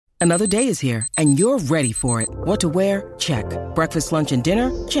Another day is here, and you're ready for it. What to wear? Check. Breakfast, lunch, and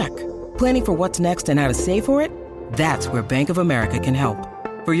dinner? Check. Planning for what's next and how to save for it? That's where Bank of America can help.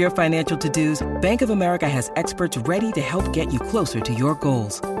 For your financial to-dos, Bank of America has experts ready to help get you closer to your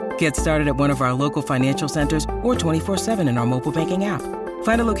goals. Get started at one of our local financial centers or 24/7 in our mobile banking app.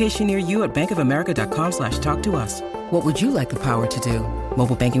 Find a location near you at bankofamerica.com/talktous. What would you like the power to do?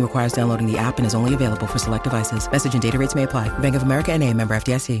 Mobile banking requires downloading the app and is only available for select devices. Message and data rates may apply. Bank of America N.A., member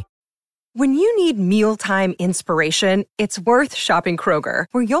FDIC. When you need mealtime inspiration, it's worth shopping Kroger,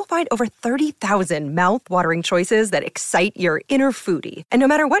 where you'll find over 30,000 mouth-watering choices that excite your inner foodie. And no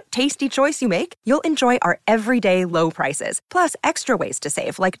matter what tasty choice you make, you'll enjoy our everyday low prices, plus extra ways to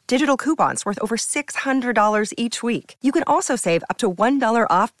save, like digital coupons worth over $600 each week. You can also save up to $1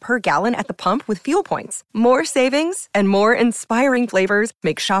 off per gallon at the pump with fuel points. More savings and more inspiring flavors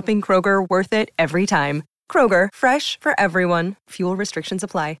make shopping Kroger worth it every time. Kroger, fresh for everyone. Fuel restrictions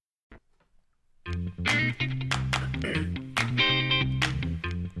apply.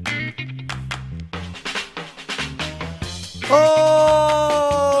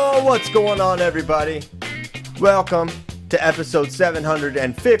 Oh, what's going on, everybody? Welcome to episode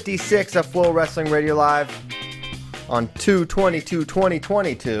 756 of Flow Wrestling Radio Live on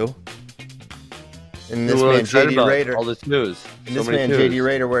 2/22/2022. And this man, JD Raider. All this news. And this man, JD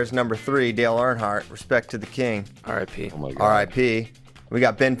Raider, wears number 3, Dale Earnhardt. Respect to the king. R.I.P. Oh my God. R.I.P. We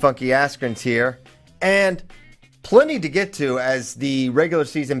got Ben Funky Askrens here, and plenty to get to as the regular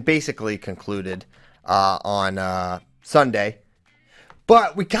season basically concluded on Sunday.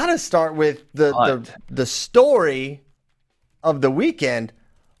 But we got to start with the story of the weekend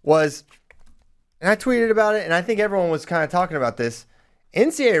was, and I tweeted about it, and I think everyone was kind of talking about this.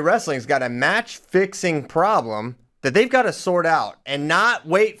 NCAA Wrestling's got a match-fixing problem that they've got to sort out and not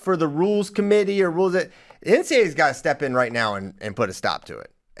wait for the rules committee or rules that... NCAA's got to step in right now and put a stop to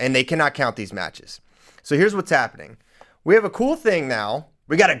it. And they cannot count these matches. So here's what's happening. We have a cool thing now.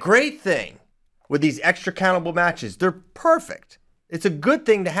 We got a great thing with these extra countable matches. They're perfect. It's a good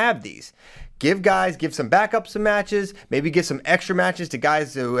thing to have these. Give some backup some matches, maybe give some extra matches to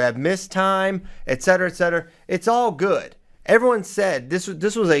guys who have missed time, etc., etc. It's all good. Everyone said this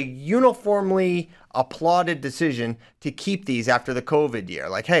was a uniformly applauded decision to keep these after the COVID year.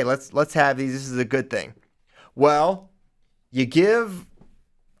 Like, hey, let's have these. This is a good thing. Well, you give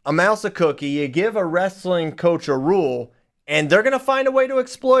a mouse a cookie, you give a wrestling coach a rule, and they're going to find a way to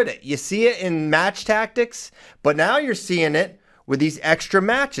exploit it. You see it in match tactics, but now you're seeing it with these extra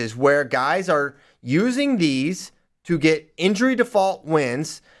matches where guys are using these to get injury default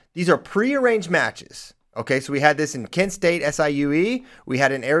wins. These are prearranged matches. Okay, so we had this in Kent State, SIUE. We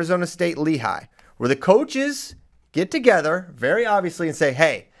had in Arizona State, Lehigh, where the coaches get together, very obviously, and say,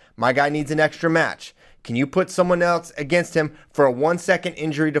 hey, my guy needs an extra match. Can you put someone else against him for a 1-second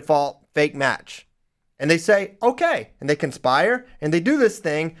injury default fake match? And they say, okay. And they conspire, and they do this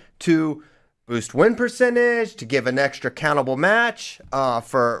thing to boost win percentage, to give an extra countable match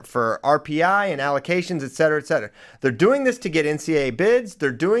for RPI and allocations, et cetera, et cetera. They're doing this to get NCAA bids.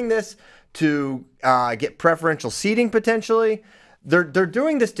 They're doing this to get preferential seating potentially. They're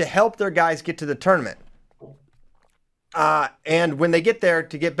doing this to help their guys get to the tournament. And when they get there,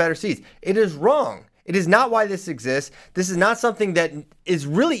 to get better seats. It is wrong. It is not why this exists. This is not something that is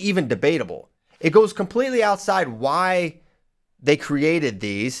really even debatable. It goes completely outside why they created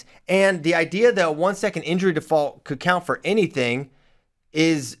these. And the idea that a 1-second injury default could count for anything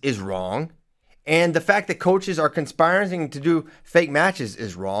is wrong. And the fact that coaches are conspiring to do fake matches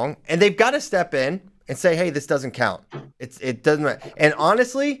is wrong. And they've got to step in and say, hey, this doesn't count. It doesn't matter. And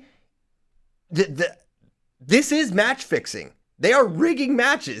honestly, this is match fixing. They are rigging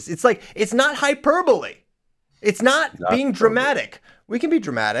matches. It's like, it's not hyperbole. It's not being dramatic. We can be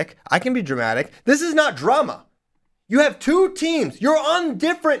dramatic. I can be dramatic. This is not drama. You have two teams. You're on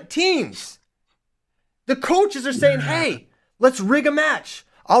different teams. The coaches are saying, hey, let's rig a match.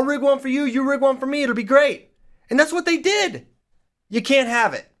 I'll rig one for you. You rig one for me. It'll be great. And that's what they did. You can't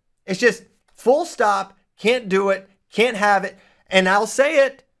have it. It's just full stop. Can't do it. Can't have it. And I'll say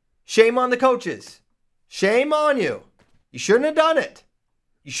it. Shame on the coaches. Shame on you. You shouldn't have done it.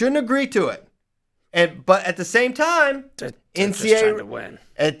 You shouldn't agree to it. But at the same time, NCAA trying to win.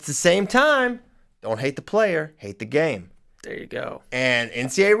 At the same time, don't hate the player, hate the game. There you go. And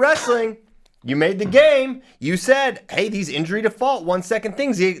NCAA Wrestling, you made the game. You said, hey, these injury default 1-second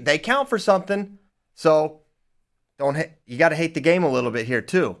things, they count for something. So you got to hate the game a little bit here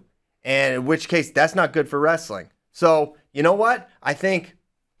too. And in which case, that's not good for wrestling. So you know what? I think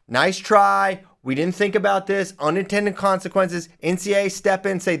nice try. We didn't think about this. Unintended consequences. NCAA step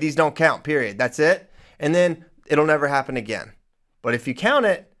in, say these don't count, period. That's it. And then it'll never happen again. But if you count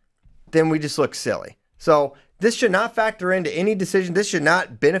it, then we just look silly. So this should not factor into any decision. This should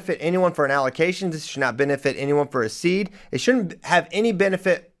not benefit anyone for an allocation. This should not benefit anyone for a seed. It shouldn't have any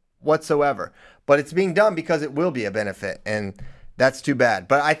benefit whatsoever. But it's being done because it will be a benefit, and that's too bad.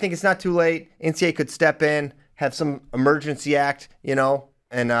 But I think it's not too late. NCAA could step in, have some emergency act,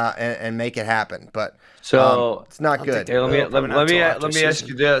 and make it happen. But it's not good. Hey, let me ask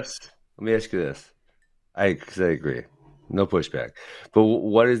you this. Because I agree. No pushback. But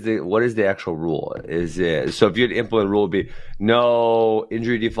what is the actual rule? Is it so if you had to implement a rule, it'd be no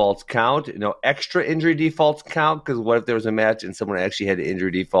injury defaults count, no extra injury defaults count? Because what if there was a match and someone actually had an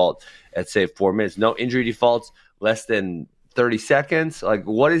injury default at say 4 minutes? No injury defaults less than 30 seconds? Like,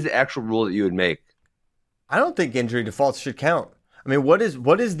 what is the actual rule that you would make? I don't think injury defaults should count. I mean, what is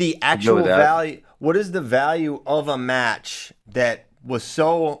the actual value? What is the value of a match that was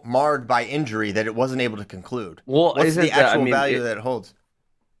so marred by injury that it wasn't able to conclude? Well, what's the actual value that it holds?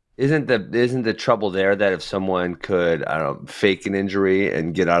 Isn't the trouble there that if someone could, I don't know, fake an injury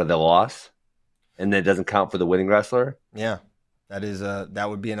and get out of the loss, and then it doesn't count for the winning wrestler? Yeah, that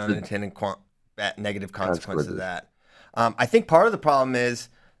would be an unintended negative consequence of that. I think part of the problem is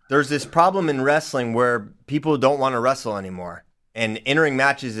there's this problem in wrestling where people don't want to wrestle anymore, and entering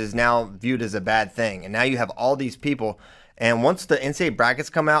matches is now viewed as a bad thing. And now you have all these people. And once the NCAA brackets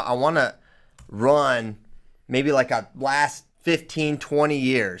come out, I want to run maybe like a last 15, 20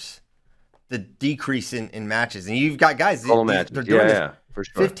 years, the decrease in matches. And you've got guys, they're doing this, for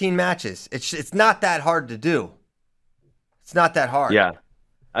sure. 15 matches. It's not that hard to do. It's not that hard. Yeah.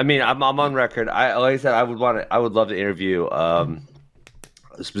 I mean, I'm on record. Like I said, I would love to interview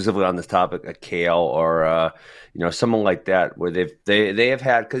specifically on this topic, a Kale or someone like that, where they have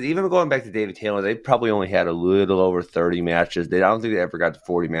had, because even going back to David Taylor, they probably only had a little over 30 matches. I don't think they ever got to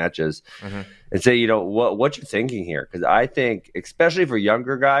 40 matches. Mm-hmm. And say, what you're thinking here, because I think, especially for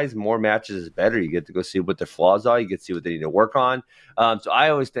younger guys, more matches is better. You get to go see what their flaws are. You get to see what they need to work on. So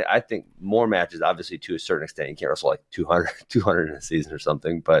I think more matches, obviously to a certain extent. You can't wrestle like 200 in a season or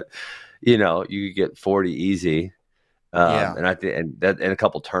something, but you could get 40 easy. And I think and a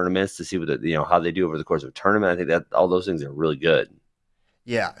couple tournaments to see what how they do over the course of a tournament. I think that all those things are really good.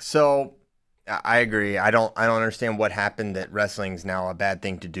 Yeah, so I agree. I don't understand what happened that wrestling's now a bad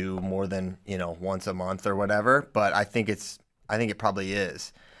thing to do more than once a month or whatever. But I think it probably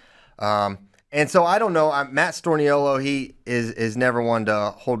is. And so I don't know. Matt Storniolo, he is never one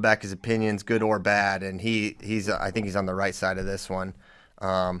to hold back his opinions, good or bad, and I think he's on the right side of this one.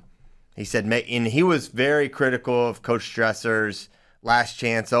 He said, and he was very critical of Coach Dresser's Last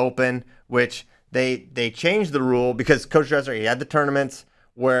Chance Open, which they changed the rule because Coach Dresser, he had the tournaments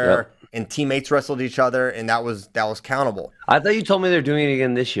where and teammates wrestled each other, and that was countable. I thought you told me they're doing it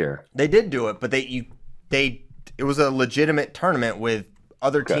again this year. They did do it, but it was a legitimate tournament with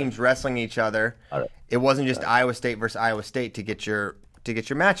other teams wrestling each other. It wasn't just Iowa State versus Iowa State to get your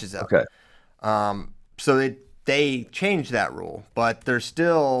matches up. Okay. So they changed that rule, but there's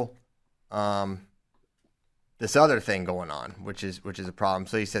still this other thing going on, which is a problem.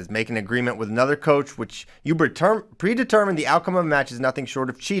 So he says, make an agreement with another coach, which you predetermine the outcome of a match is nothing short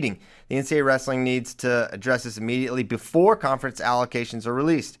of cheating. The NCAA wrestling needs to address this immediately before conference allocations are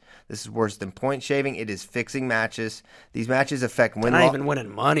released. This is worse than point shaving. It is fixing matches. These matches affect not even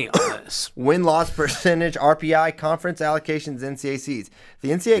winning money on this. Win-loss percentage, RPI, conference allocations, NCAA seeds. If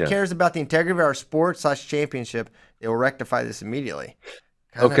the NCAA cares about the integrity of our sport/championship, they will rectify this immediately.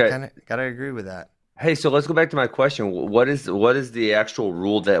 Gotta agree with that. Hey, so let's go back to my question. What is the actual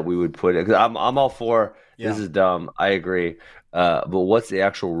rule that we would put? Because I'm all for this is dumb. I agree. But what's the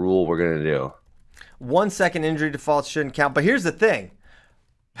actual rule we're gonna do? 1 second injury defaults shouldn't count. But here's the thing.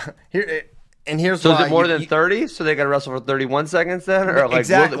 Here's so why. Is it more than 30? So they got to wrestle for 31 seconds then, or like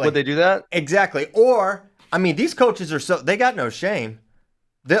exactly. Would they do that? Exactly. Or I mean, these coaches they got no shame.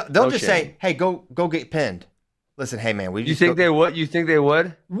 They'll just say, "Hey, go get pinned." Listen, hey man, you think they would? You think they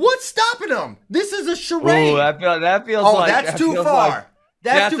would? What's stopping them? This is a charade. Ooh, that feels like that's too far.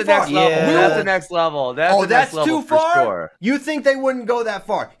 That's too far. That's the next level. That's too far. Sure. You think they wouldn't go that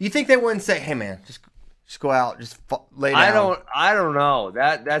far? You think they wouldn't say, "Hey man, just go out, just lay down"? I don't know.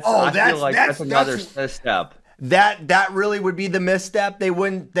 I feel like that's another misstep. That really would be the misstep. They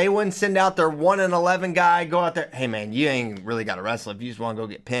wouldn't send out their 1-11 guy, go out there. Hey man, you ain't really got to wrestle if you just want to go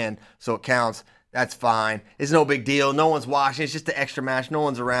get pinned, so it counts. That's fine. It's no big deal. No one's watching. It's just an extra match. No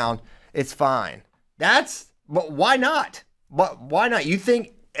one's around. It's fine. But why not? But why not? You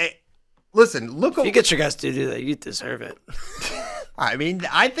think? Hey, listen, look. If you get your guys to do that, you deserve it. I mean,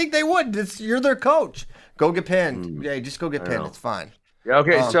 I think they would. You're their coach. Go get pinned. Yeah, just go get pinned. It's fine. Yeah,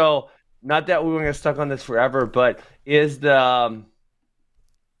 okay, so not that we were going to get stuck on this forever, but is the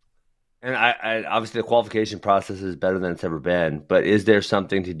And I obviously the qualification process is better than it's ever been, but is there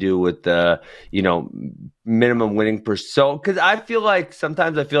something to do with the, minimum winning so because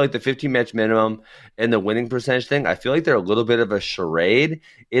sometimes I feel like the 15 match minimum and the winning percentage thing, I feel like they're a little bit of a charade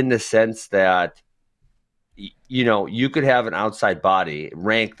in the sense that you could have an outside body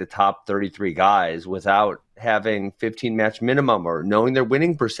rank the top 33 guys without having 15 match minimum or knowing their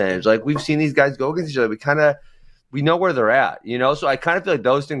winning percentage. Like we've seen these guys go against each other. We know where they're at, So I kind of feel like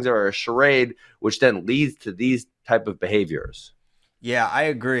those things are a charade, which then leads to these type of behaviors. Yeah, I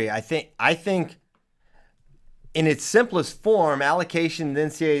agree. I think in its simplest form, allocation,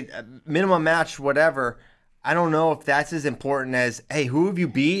 then say minimum match, whatever. I don't know if that's as important as, hey, who have you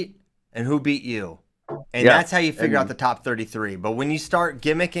beat and who beat you? And that's how you figure out the top 33. But when you start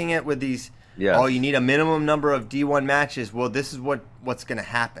gimmicking it with these, you need a minimum number of D1 matches. Well, this is what's going to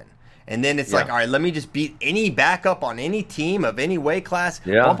happen. And then it's like, all right, let me just beat any backup on any team of any weight class.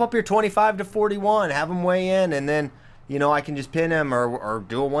 Yeah. Bump up your 25 to 41, have them weigh in, and then, I can just pin him or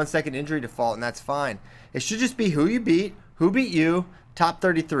do a 1 second injury default, and that's fine. It should just be who you beat, who beat you, top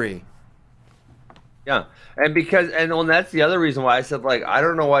 33. Yeah, and that's the other reason why I said, I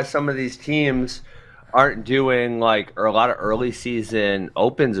don't know why some of these teams aren't doing or a lot of early season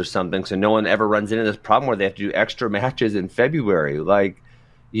opens or something, so no one ever runs into this problem where they have to do extra matches in February.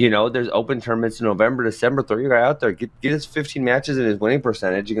 There's open tournaments in November, December. Throw your guy out there, get his 15 matches in his winning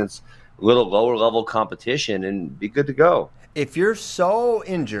percentage against a little lower level competition, and be good to go. If you're so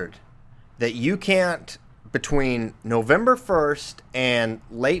injured that you can't, between November 1st and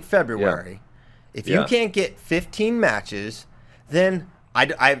late February, if you can't get 15 matches, then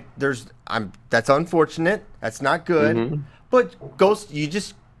that's unfortunate. That's not good. Mm-hmm. But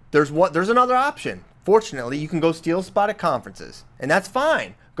there's another option. Fortunately, you can go steal a spot at conferences, and that's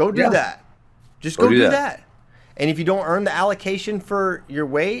fine. Go do that. Just go do that. And if you don't earn the allocation for your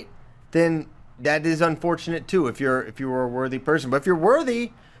weight, then that is unfortunate too. If you were a worthy person, but if you're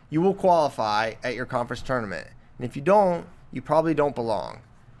worthy, you will qualify at your conference tournament. And if you don't, you probably don't belong.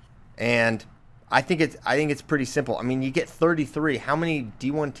 And I think it's pretty simple. I mean, you get 33. How many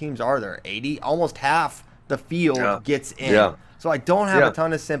D1 teams are there? 80. Almost half the field gets in. Yeah. So I don't have a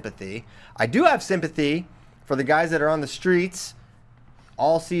ton of sympathy. I do have sympathy for the guys that are on the streets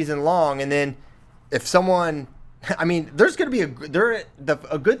all season long. And then if someone, there's going to be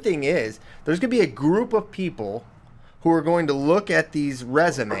a good thing is there's going to be a group of people who are going to look at these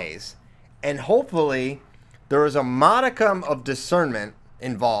resumes, and hopefully there is a modicum of discernment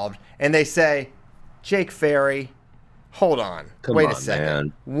involved, and they say, Jake Ferry, hold on. Wait a second.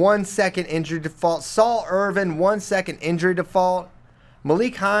 Man. 1 second injury default. Saul Irvin, 1 second injury default.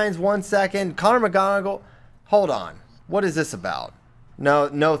 Malik Hines, 1 second. Connor McGonigal, hold on. What is this about?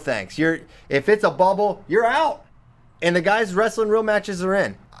 No thanks. If it's a bubble, you're out. And the guys wrestling real matches are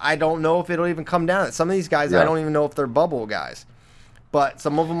in. I don't know if it'll even come down to it. Some of these guys, I don't even know if they're bubble guys. But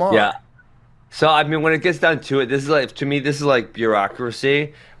some of them are. Yeah. So, when it gets down to it, this is like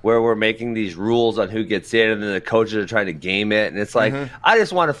bureaucracy where we're making these rules on who gets in, and then the coaches are trying to game it. And it's like, I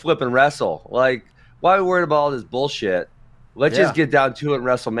just want to flip and wrestle. Why are we worried about all this bullshit? Let's just get down to it and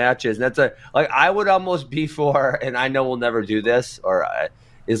wrestle matches. And that's I would almost be for, and I know we'll never do this,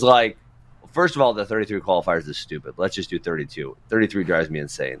 first of all, the 33 qualifiers is stupid. Let's just do 32. 33 drives me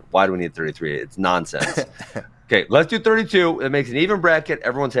insane. Why do we need 33? It's nonsense. Okay, let's do 32. It makes an even bracket.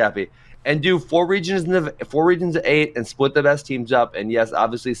 Everyone's happy. And do four regions of 8 and split the best teams up. And yes,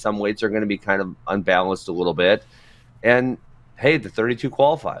 obviously some weights are going to be kind of unbalanced a little bit. And hey, the 32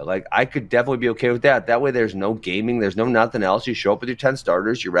 qualify. I could definitely be okay with that. That way there's no gaming. There's no nothing else. You show up with your 10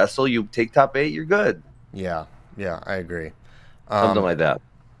 starters. You wrestle. You take top 8. You're good. Yeah, I agree. Something like that.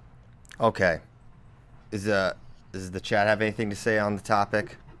 Okay. Does the chat have anything to say on the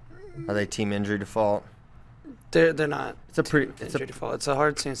topic? Are they team injury default? They're not. It's a default. It's a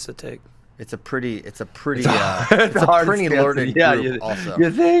hard stance to take. It's a pretty loaded group also.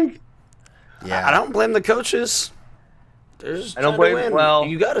 You think? Yeah. I don't blame the coaches. I don't blame. Well,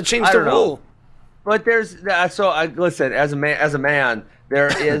 you got to change the rule. But listen. As a man,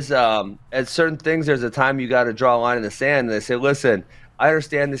 there is at certain things. There's a time you got to draw a line in the sand, and they say, listen, I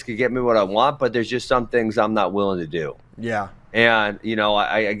understand this could get me what I want, but there's just some things I'm not willing to do. Yeah. And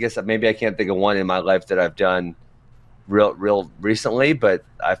I guess maybe I can't think of one in my life that I've done real recently, but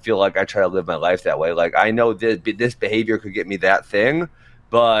I feel like I try to live my life that way. I know this behavior could get me that thing,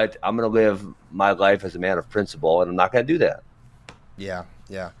 but I'm going to live my life as a man of principle, and I'm not going to do that. Yeah.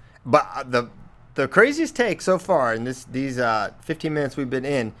 But the craziest take so far in these 15 minutes we've been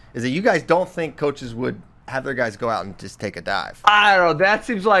in is that you guys don't think coaches would have their guys go out and just take a dive. I don't know. That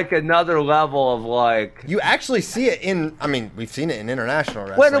seems like another level of like. You actually see it in. I mean, we've seen it in international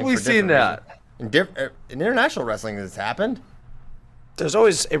wrestling. When have we seen that? In international wrestling, it's happened. There's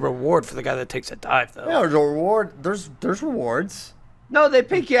always a reward for the guy that takes a dive, though. Yeah, there's a reward. There's rewards. No, they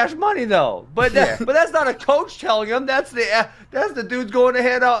pay cash money though. But Yeah. but that's not a coach telling them. That's the dudes going to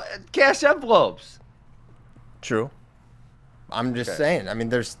hand out cash envelopes. True. I'm just saying. I mean,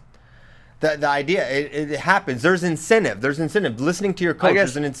 there's the idea. It happens. There's incentive. Listening to your coach.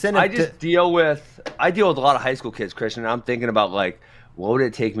 There's an incentive. I deal with a lot of high school kids, Christian. And I'm thinking about like, what would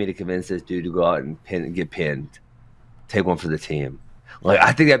it take me to convince this dude to go out and get pinned, take one for the team? Like,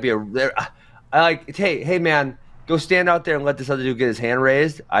 I think that'd be I like, hey man, go stand out there and let this other dude get his hand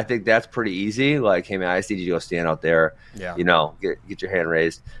raised. I think that's pretty easy. Like, hey man, I just need you to go stand out there. Yeah. You know, get your hand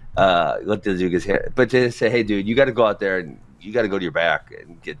raised. Let the dude get his hand. But to say, hey dude, you got to go out there and you got to go to your back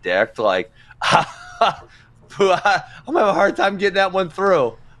and get decked. Like, I'm having a hard time getting that one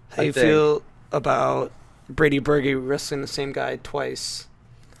through. How you feel about Brady Berge wrestling the same guy twice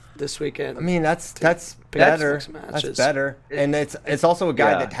this weekend? I mean, that's pick better. six matches. That's better. And it's also a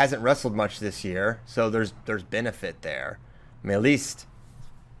guy Yeah. that hasn't wrestled much this year, so there's benefit there. I mean, at least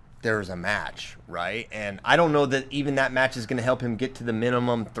there's a match, right? And I don't know that even that match is going to help him get to the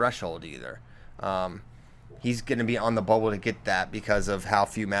minimum threshold either. He's going to be on the bubble to get that because of how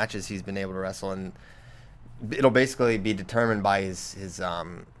few matches he's been able to wrestle, and it'll basically be determined by his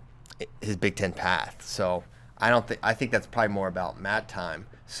Big Ten path. So I think that's probably more about mat time,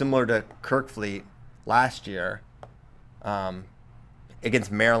 similar to Kirkfleet last year.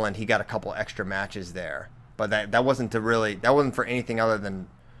 Against Maryland, he got a couple extra matches there, but that wasn't for anything other than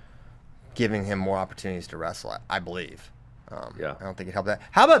giving him more opportunities to wrestle. I believe. Yeah. I don't think it helped that.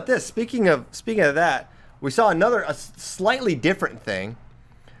 How about this? Speaking of that, we saw a slightly different thing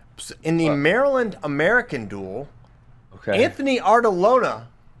in the Maryland American duel. Okay. Anthony Artelona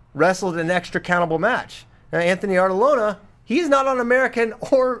wrestled an extra countable match. Now, Anthony Artelona, he's not on American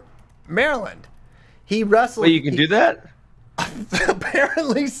or Maryland. He wrestled. Wait, you can do that?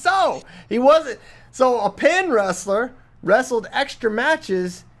 Apparently so. He wasn't. So a pin wrestler wrestled extra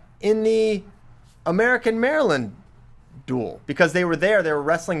matches in the American Maryland duel because they were there. They were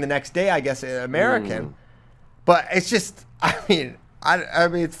wrestling the next day, I guess, in American. But it's just, I mean,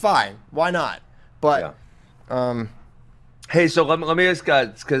 it's fine. Why not? But, Hey, so let me just,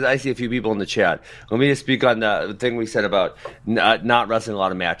 because I see a few people in the chat, let me just speak on the thing we said about not wrestling a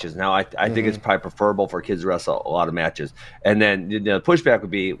lot of matches. Now, I think it's probably preferable for kids to wrestle a lot of matches. And then the pushback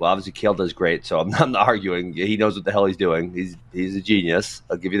would be, well, obviously, Kale does great, so I'm not arguing. He knows what the hell he's doing. He's a genius.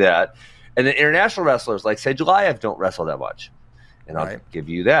 I'll give you that. And then international wrestlers like Sage Eliav don't wrestle that much. And I'll give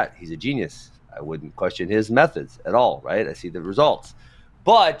you that. He's a genius. I wouldn't question his methods at all, right? I see the results.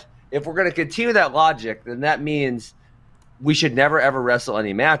 But if we're going to continue that logic, then that means we should never, ever wrestle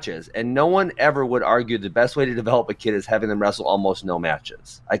any matches. And no one ever would argue the best way to develop a kid is having them wrestle almost no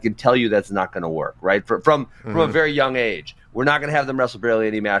matches. I can tell you that's not going to work, right? From a very young age. We're not going to have them wrestle barely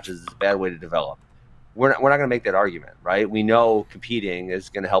any matches. It's a bad way to develop. We're not going to make that argument, right? We know competing is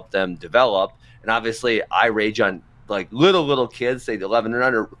going to help them develop. And obviously, I rage on like little kids, say 11 and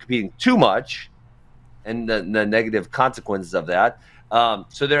under, competing too much and the negative consequences of that.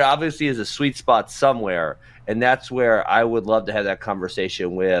 So there obviously is a sweet spot somewhere. And that's where I would love to have that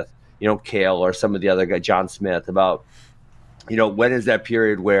conversation with, Kale or some of the other guy, John Smith, about, when is that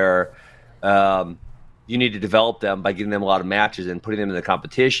period where you need to develop them by giving them a lot of matches and putting them in the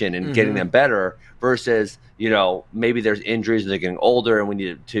competition and getting them better versus, maybe there's injuries and they're getting older and we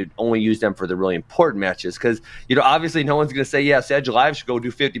need to only use them for the really important matches. Because, obviously no one's going to say, yeah, Sage Eliav should go do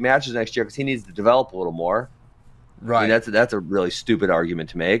 50 matches next year because he needs to develop a little more. Right. I mean, that's a really stupid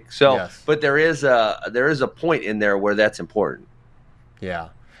argument to make. So, but there is a point in there where that's important. Yeah.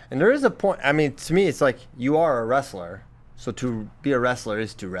 And there is a point. I mean, to me, it's like you are a wrestler. So to be a wrestler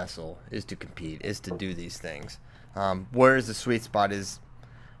is to wrestle, is to compete, is to do these things. Whereas the sweet spot is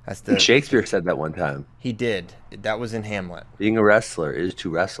Shakespeare said that one time. He did. That was in Hamlet. Being a wrestler is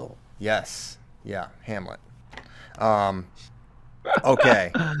to wrestle. Yes. Yeah, Hamlet.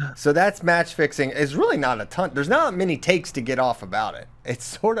 Okay. So that's match fixing. It's really not a ton. There's not many takes to get off about it. It's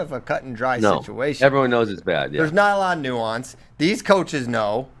sort of a cut and dry situation. Everyone knows it's bad. Yeah. There's not a lot of nuance. These coaches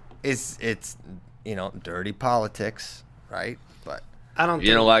know it's dirty politics, right? But I don't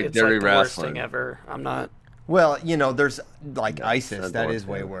think like it's dirty like the worst wrestling thing ever. I'm not. Well, there's like ISIS. That is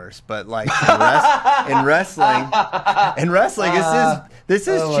way worse. But like in wrestling, this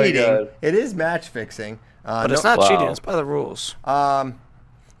is cheating. God. It is match fixing. But it's not cheating. It's by the rules.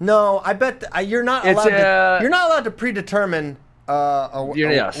 No, I bet you're not allowed. You're not allowed to predetermine a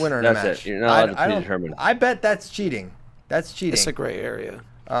winner in a match. That's it. You're not allowed to predetermine. I bet that's cheating. That's cheating. It's a gray area.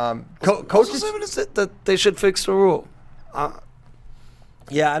 Coaches that they should fix the rule.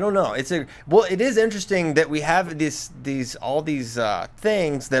 Yeah, I don't know. It is interesting that we have all these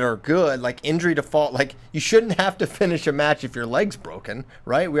things that are good, like injury default. Like you shouldn't have to finish a match if your leg's broken,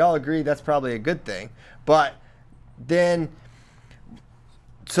 right? We all agree that's probably a good thing. But then,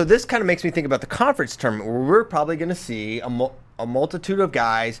 so this kind of makes me think about the conference tournament, where we're probably going to see a multitude of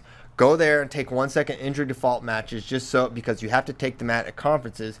guys go there and take 1 second injury default matches because you have to take them at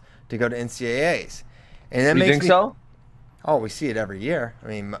conferences to go to NCAAs. And that you think so? Oh, we see it every year. I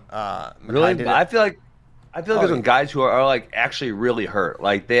mean, really? I feel like there's some guys who are like actually really hurt,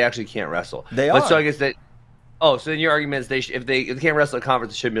 like they actually can't wrestle. They are. So I guess they. Oh, so then your argument is if they can't wrestle at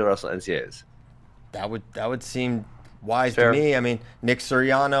conference, they shouldn't be able to wrestle at NCAAs. That would seem wise to me. I mean, Nick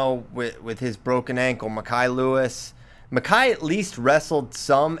Suriano with his broken ankle, Makai Lewis. Makai at least wrestled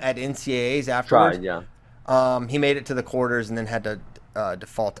some at NCAAs afterwards. Tried, yeah. He made it to the quarters and then had to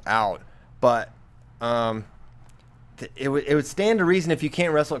default out. But it would stand to reason if you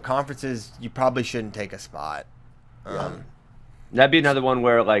can't wrestle at conferences, you probably shouldn't take a spot. That'd be another one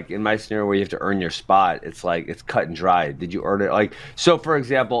where, like, in my scenario where you have to earn your spot, it's like it's cut and dry. Did you earn it? Like, so for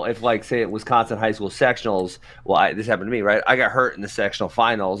example, if like say at Wisconsin high school sectionals, this happened to me, right? I got hurt in the sectional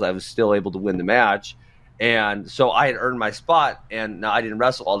finals. I was still able to win the match, and so I had earned my spot. And now I didn't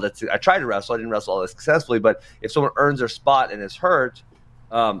wrestle all that. I tried to wrestle. I didn't wrestle all that successfully. But if someone earns their spot and is hurt,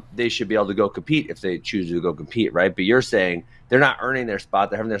 they should be able to go compete if they choose to go compete, right? But you're saying they're not earning their spot.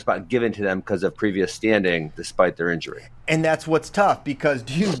 They're having their spot given to them because of previous standing despite their injury. And that's what's tough, because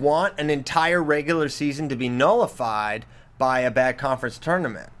do you want an entire regular season to be nullified by a bad conference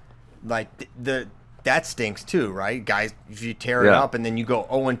tournament? Like, that stinks too, right? Guys, if you tear it up and then you go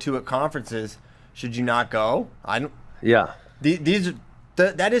 0-2 at conferences, should you not go? Yeah.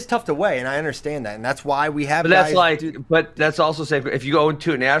 That is tough to weigh, and I understand that, and that's why we have. But that's also safe. If you go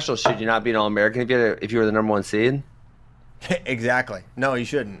 0-2 at nationals, should you not be an All-American if you were the number one seed? Exactly. No, you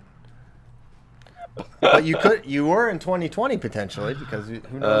shouldn't. But you could. You were in 2020 potentially, because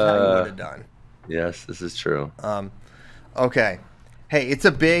who knows how you would have done. Yes, this is true. Okay. Hey, it's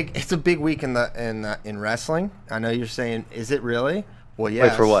a big week in wrestling. I know you're saying, is it really? Well,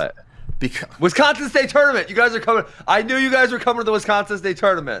 yes. Wait, for what? Because Wisconsin State Tournament. You guys are coming. I knew you guys were coming to the Wisconsin State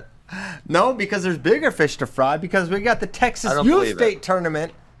Tournament. No, because there's bigger fish to fry, because we got the Texas Youth State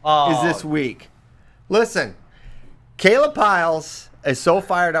Tournament is this week. Listen, Caleb Piles is so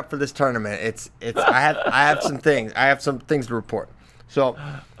fired up for this tournament. I have some things to report. So,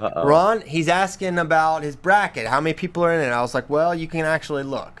 Ron, he's asking about his bracket. How many people are in it? I was like, well, you can actually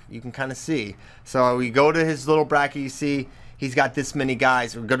look. You can kind of see. So we go to his little bracket. You see he's got this many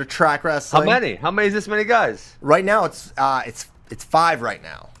guys. We go to track wrestling. How many? How many is this many guys? Right now, it's 5 right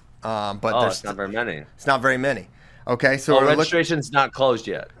now. But it's not very many. It's not very many. Okay, so registration's not closed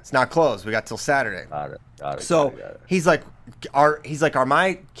yet. It's not closed. We got till Saturday. Got it. So he's like,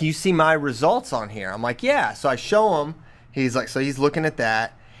 can you see my results on here? I'm like, yeah. So I show him. He's like, so he's looking at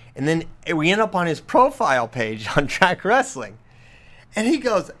that, and then we end up on his profile page on Track Wrestling, and he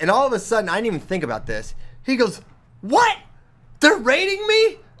goes, and all of a sudden, I didn't even think about this. He goes, what? They're rating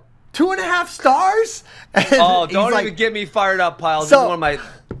me 2.5 stars? And don't even get me fired up, Piles. So, one of my...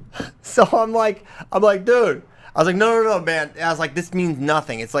 so I'm like, dude. I was like, no, man. I was like, this means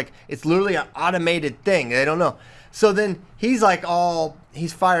nothing. It's like, it's literally an automated thing. They don't know. So then he's like,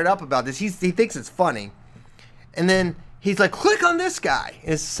 he's fired up about this. He thinks it's funny. And then he's like, click on this guy.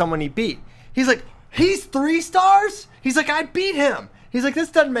 It's someone he beat. He's like, he's 3 stars? He's like, I beat him. He's like, this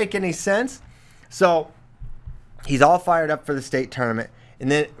doesn't make any sense. So he's all fired up for the state tournament. And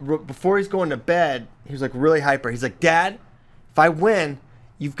then before he's going to bed, he was like really hyper. He's like, Dad, if I win,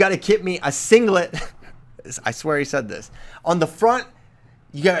 you've got to get me a singlet. I swear he said this. On the front,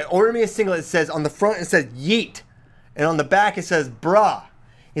 you got to order me a singlet that says, on the front it says yeet. And on the back it says brah.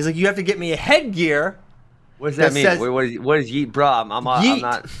 He's like, you have to get me a headgear. What does that mean? What is yeet brah? I'm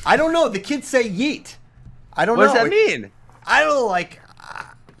not. I don't know. The kids say yeet. I don't know. What does that mean? I don't know.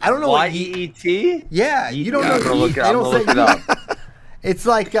 I don't know. Y-E-E-T? Yeah. Yeet. You don't know. I'm going to look it up. It's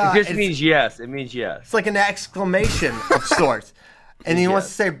like. It just means yes. It means yes. It's like an exclamation of sorts. And he wants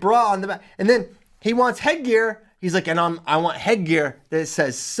to say brah on the back. And then he wants headgear. He's like, and I want headgear that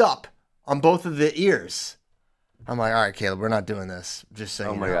says sup on both of the ears. I'm like, all right, Caleb, we're not doing this. Just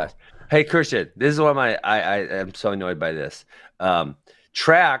saying. Oh my gosh. Hey, Christian, this is what I am so annoyed by this.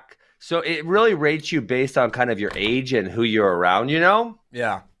 Track, so it really rates you based on kind of your age and who you're around, you know?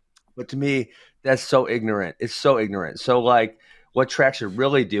 Yeah. But to me, that's so ignorant. It's so ignorant. So like what track should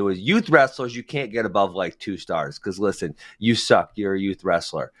really do is youth wrestlers, you can't get above like 2 stars because listen, you suck. You're a youth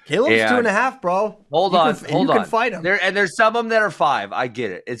wrestler. Caleb's 2.5, bro. Hold on. You can fight him. There's some of them that are 5. I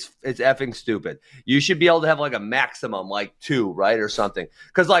get it. It's effing stupid. You should be able to have like a maximum like 2, right, or something.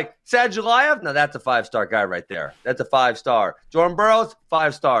 Because like Sadulayev, now that's a 5-star guy right there. That's a 5-star. Jordan Burroughs,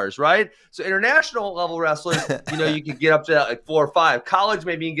 5 stars, right? So international level wrestlers, you can get up to like 4 or 5. College,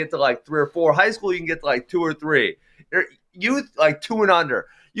 maybe you can get to like 3 or 4. High school, you can get to like 2 or 3. Youth, like 2 and under.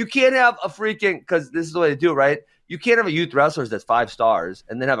 You can't have a freaking, because this is the way to do it, right? You can't have a youth wrestler that's 5 stars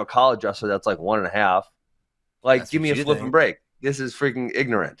and then have a college wrestler that's like 1.5. Like, give me a flip and break. This is freaking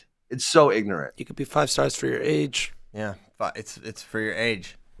ignorant. It's so ignorant. You could be 5 stars for your age. Yeah, but it's for your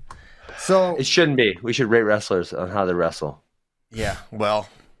age. So it shouldn't be. We should rate wrestlers on how they wrestle. Yeah, well,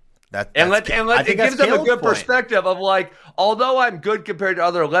 it gives them a good perspective of like, although I'm good compared to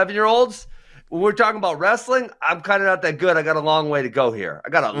other 11-year-olds, when we're talking about wrestling, I'm kind of not that good. I got a long way to go here. I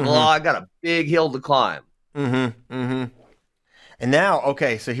got a big hill to climb. And now,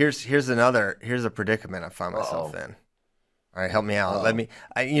 okay, so here's a predicament I find myself in. All right, help me out. Let me.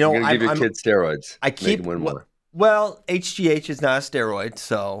 Give your kids steroids. I keep win more. Well, HGH is not a steroid,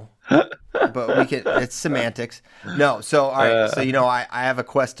 so. But we can. It's semantics. No, so all right. So I have a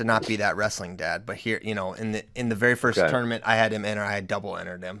quest to not be that wrestling dad. But here, in the very first tournament, I had him enter. I had double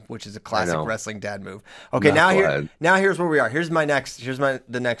entered him, which is a classic wrestling dad move. Okay, now here's where we are. Here's the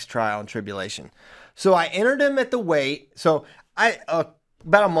next trial and tribulation. So I entered him at the weight. So I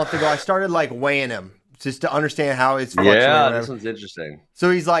about a month ago I started like weighing him just to understand how it's fluctuating. Yeah, this one's interesting.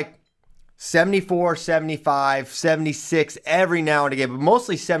 So he's like 74, 75, 76 every now and again, but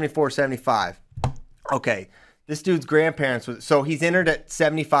mostly 74, 75. Okay, this dude's grandparents, so he's entered at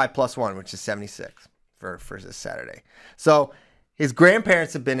 75 plus 1, which is 76 for this Saturday. So his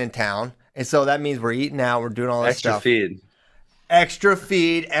grandparents have been in town, and so that means we're eating out, we're doing all this stuff. Extra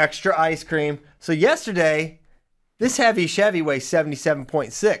feed, extra ice cream. So yesterday, this heavy Chevy weighs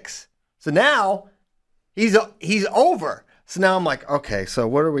 77.6. So now he's over. So now I'm like, okay, so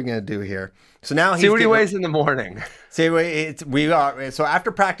what are we going to do here? So now see what he weighs in the morning. So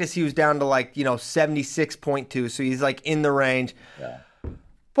after practice, he was down to like, 76.2. So he's like in the range. Yeah.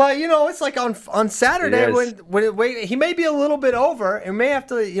 But, it's like on Saturday when he may be a little bit over and may have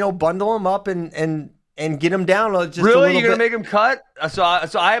to, bundle him up and get him down just a little bit. You're going to make him cut?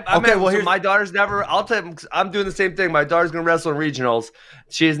 My daughter's never, I'll tell you, I'm doing the same thing. My daughter's going to wrestle in regionals.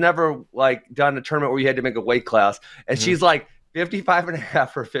 She has never done a tournament where you had to make a weight class. And she's like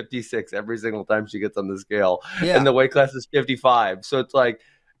 55.5 or 56 every single time she gets on the scale. Yeah. And the weight class is 55. So it's like,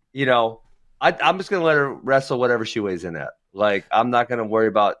 I'm just going to let her wrestle whatever she weighs in at. Like, I'm not going to worry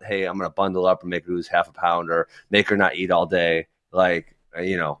about, hey, I'm going to bundle up and make her lose half a pound or make her not eat all day. Like,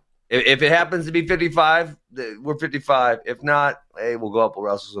 if it happens to be 55, we're 55. If not, hey, we'll go up. We'll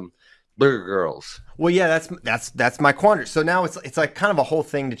wrestle some bigger girls. Well, yeah, that's my quandary. So now it's like kind of a whole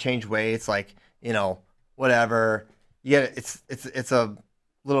thing to change weight. It's like whatever. Yeah, it's a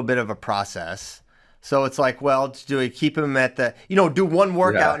little bit of a process. So it's like, well, do we keep him at the do one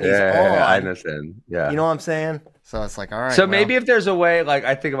workout and he's on? Yeah, I understand. Yeah, you know what I'm saying? So it's like, all right. So maybe if there's a way, like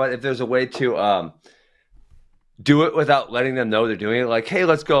I think about if there's a way to do it without letting them know they're doing it. Like, hey,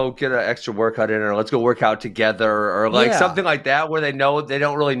 let's go get an extra workout in, or let's go work out together, or something like that, where they know they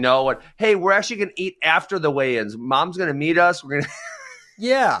don't really know what. Hey, we're actually gonna eat after the weigh-ins. Mom's gonna meet us. We're gonna,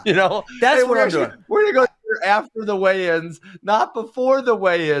 yeah, that's what I'm doing. We're gonna go after the weigh-ins, not before the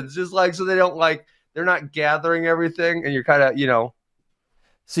weigh-ins. Just so they don't they're not gathering everything, and you're kind of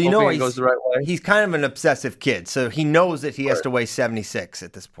So it goes the right way. He's kind of an obsessive kid, so he knows that he has to weigh 76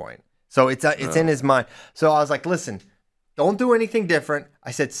 at this point. So it's in his mind. So I was like, listen, don't do anything different.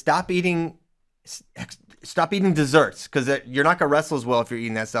 I said, stop eating desserts because you're not going to wrestle as well if you're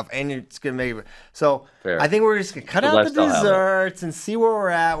eating that stuff. And it's going to make it. So fair. I think we're just going to cut out the desserts and see where we're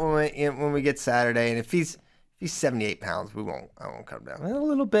at when we get Saturday. And if he's 78 pounds, I won't cut him down. A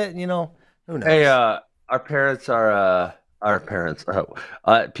little bit, who knows? Hey, our parents are... Our parents.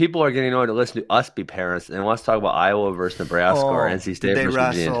 People are getting annoyed to listen to us be parents and wants to talk about Iowa versus Nebraska or NC State versus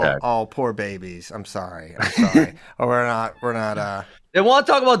Virginia Tech. Oh, poor babies. I'm sorry. We're not. They want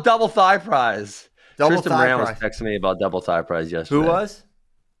to talk about double thigh prize. Tristan Moran was texting me about double thigh prize yesterday. Who was?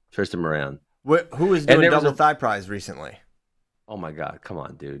 Tristan Moran. Who was doing double thigh prize recently? Oh my God, come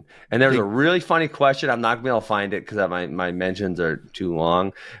on, dude. And there was a really funny question. I'm not going to be able to find it because my mentions are too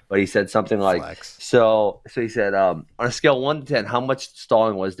long. But he said something like, so he said, on a scale of 1 to 10, how much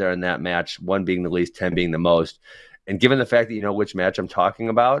stalling was there in that match? 1 being the least, 10 being the most. And given the fact that you know which match I'm talking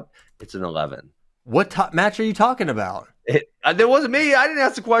about, it's an 11. What match are you talking about? There wasn't me. I didn't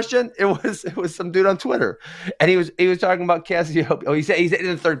ask the question. It was some dude on Twitter, and he was talking about Cassiope. Oh, he said in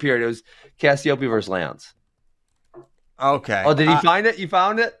the third period it was Cassiope versus Lance. Okay. Oh, did he find it? You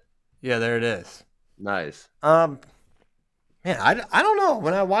found it? Yeah, there it is. Nice. Man, I don't know.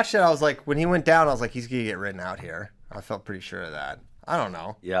 When I watched it, I was like, when he went down, I was like, he's gonna get written out here. I felt pretty sure of that. I don't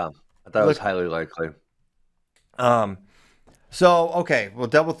know. Yeah, I thought it was highly likely. So okay, well,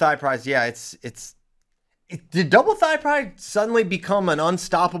 double thigh prize. Yeah, did double thigh prize suddenly become an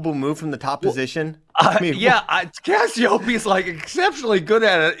unstoppable move from the top position? Cassiope's like exceptionally good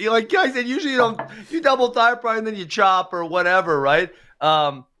at it. Like guys said, usually you double thigh prize and then you chop or whatever, right?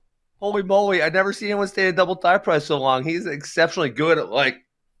 Holy moly, I've never seen anyone stay in double thigh prize so long. He's exceptionally good at like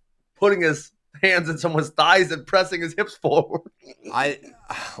putting his hands in someone's thighs and pressing his hips forward.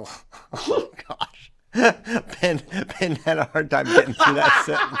 Oh gosh, Ben had a hard time getting through that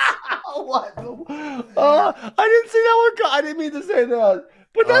sentence. What? I didn't see that one. I didn't mean to say that,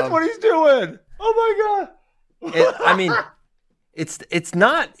 but that's what he's doing. Oh my god! It's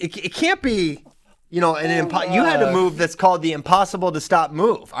not. It can't be. You know, you had a move that's called the impossible to stop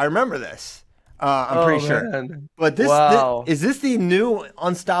move. I remember this. I'm pretty sure. But is this the new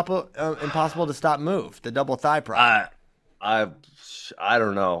impossible to stop move? The double thigh press. I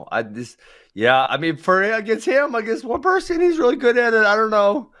don't know. I mean, against him, against one person, he's really good at it. I don't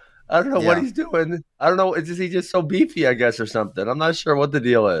know what he's doing. I don't know. Is he just so beefy, I guess, or something? I'm not sure what the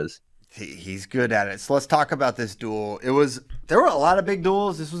deal is. He's good at it. So let's talk about this duel. There were a lot of big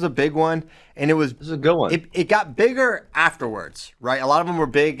duels. This was a big one, and this was a good one. It got bigger afterwards, right? A lot of them were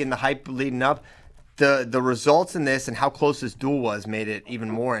big in the hype leading up. The results in this and how close this duel was made it even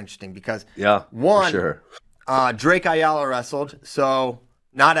more interesting because Drake Ayala wrestled, so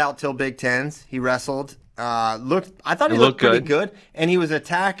not out till Big Tens. He wrestled. I thought he looked pretty good, and he was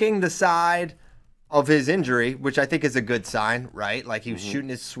attacking the side of his injury, which I think is a good sign, right? Like he was shooting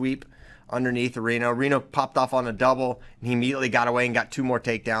his sweep underneath Reno. Reno popped off on a double, and he immediately got away and got 2 more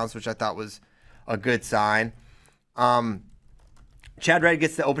takedowns, which I thought was a good sign. Chad Red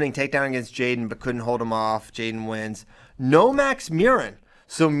gets the opening takedown against Jaden, but couldn't hold him off. Jaden wins. No Max Murin.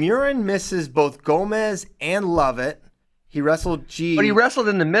 So Murin misses both Gomez and Lovett. He wrestled G. But he wrestled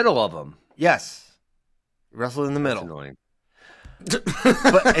in the middle of them. Yes. He wrestled in the middle. That's annoying.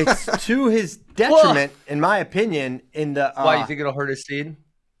 But it's to his detriment, in my opinion, in the... Why, you think it'll hurt his seed?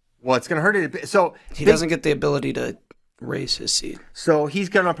 Well, it's going to hurt it. So he doesn't get the ability to raise his seed. So he's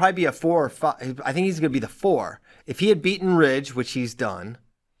going to probably be a 4 or 5. I think he's going to be the 4. If he had beaten Ridge, which he's done,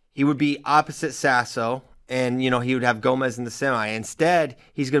 he would be opposite Sasso, and he would have Gomez in the semi. Instead,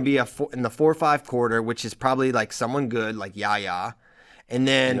 he's going to be in the 4-5 quarter, which is probably like someone good, like Yaya, and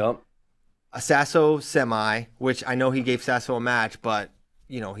then a Sasso semi, which I know he gave Sasso a match, but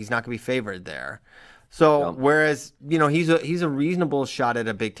he's not going to be favored there. So whereas he's a reasonable shot at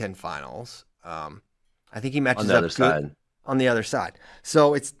a Big Ten finals. I think he matches up good on the other side.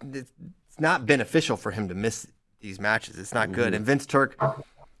 So it's not beneficial for him to miss these matches. It's not good. And Vince Turk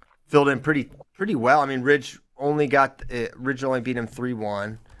filled in pretty well. I mean, Ridge only beat him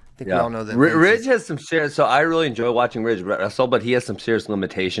 3-1. I think we all know that. Ridge has some serious. So I really enjoy watching Ridge wrestle, but he has some serious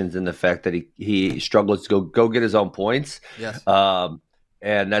limitations in the fact that he struggles to go get his own points. Yes.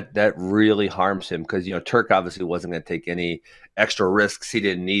 And that really harms him because Turk obviously wasn't going to take any extra risks he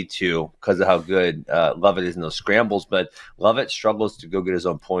didn't need to because of how good Lovett is in those scrambles. But Lovett struggles to go get his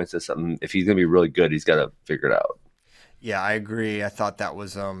own points. That's something. If he's going to be really good, he's got to figure it out. Yeah, I agree. I thought that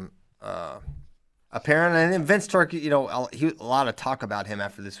was apparent. And then Vince Turk, a lot of talk about him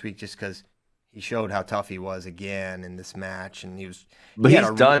after this week just because he showed how tough he was again in this match, and he's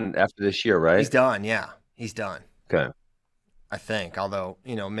done after this year, right? He's done. Yeah, he's done. Okay. I think, although,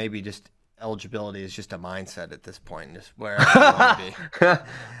 maybe just eligibility is just a mindset at this point, just wherever you want to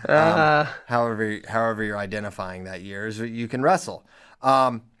be. However you're identifying that year is you can wrestle.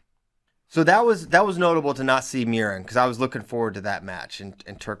 So that was notable to not see Murin because I was looking forward to that match and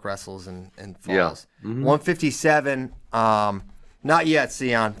Turk wrestles and falls. Yeah. 157. Not yet,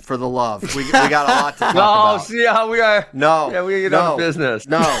 Sion, for the love. We got a lot to talk about. No, Sion, we are. No. Yeah, we get on business.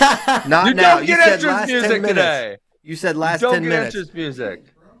 No, not you now. Don't get entrance music today. You said last 10 minutes. Don't get entrance music.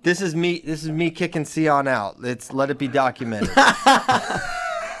 This is me kicking Sion out. Let it be documented.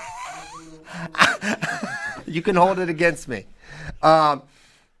 You can hold it against me.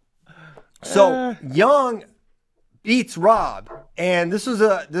 So Young beats Rob, and this was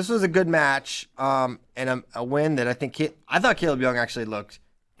a good match, and a win that I thought Caleb Young actually looked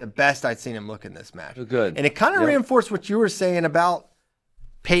the best I'd seen him look in this match. Good, and it kind of reinforced what you were saying about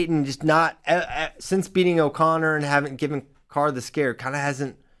Peyton just not since beating O'Connor and haven't given Carr the scare, kind of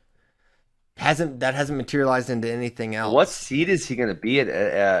hasn't hasn't materialized into anything else. What seed is he going to be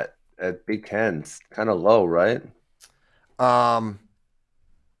at Big Ten's? Kind of low, right? Not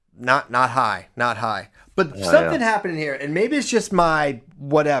high. But something happened here, and maybe it's just my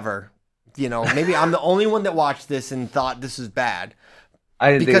whatever. Maybe I'm the only one that watched this and thought this is bad.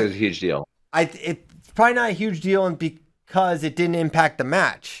 I didn't think it was a huge deal. It's probably not a huge deal, and because it didn't impact the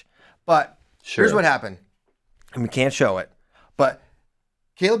match. But here's what happened, and we can't show it. But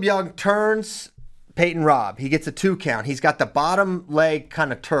Caleb Young turns Peyton Robb. He gets a 2 count. He's got the bottom leg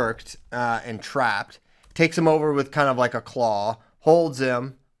kind of turked and trapped. Takes him over with kind of like a claw. Holds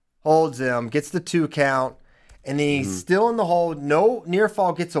him, gets the 2 count, and then he's still in the hold. No near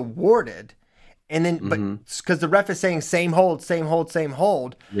fall gets awarded. And then, but because the ref is saying same hold.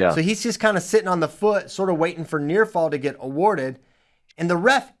 Yeah. So he's just kind of sitting on the foot, sort of waiting for near fall to get awarded. And the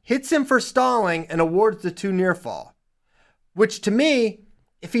ref hits him for stalling and awards the 2 near fall. Which to me,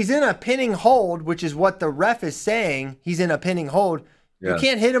 if he's in a pinning hold, which is what the ref is saying, he's in a pinning hold, you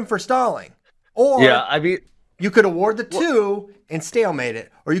can't hit him for stalling. Or you could award the 2 and stalemate it.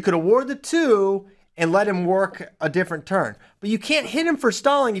 Or you could award the 2 and let him work a different turn. But you can't hit him for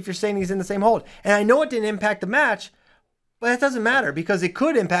stalling if you're saying he's in the same hold. And I know it didn't impact the match, but that doesn't matter because it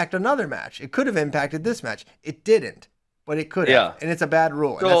could impact another match. It could have impacted this match. It didn't, but it could have. And it's a bad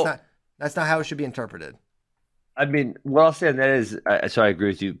rule. So, and that's not how it should be interpreted. I mean, what I'll say on that is, so I agree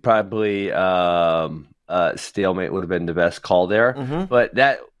with you. Probably stalemate would have been the best call there. But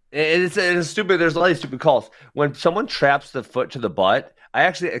it's stupid. There's a lot of stupid calls. When someone traps the foot to the butt, I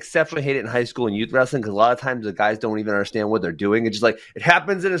actually exceptionally hate it in high school and youth wrestling because a lot of times the guys don't even understand what they're doing. It's just like it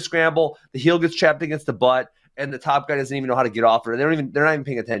happens in a scramble. The heel gets trapped against the butt, and the top guy doesn't even know how to get off it. They're not even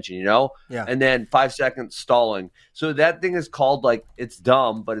paying attention, Yeah. And then 5 seconds stalling. So that thing is called it's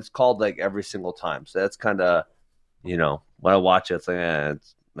dumb, but it's called every single time. So that's kind of, when I watch it, it's like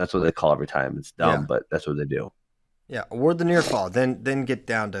that's what they call every time. It's dumb, but that's what they do. Yeah, award the near fall, then get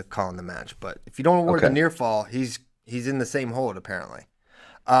down to calling the match. But if you don't award the near fall, he's in the same hold apparently.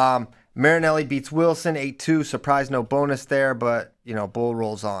 Marinelli beats Wilson 8-2. Surprise, no bonus there, but Bull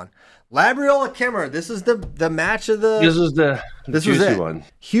rolls on. Labriola Kimmer. This is the match of the. This was the juicy one.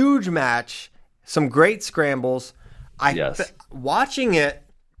 Huge match. Some great scrambles. Watching it,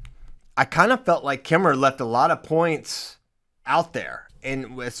 I kind of felt like Kimmer left a lot of points out there,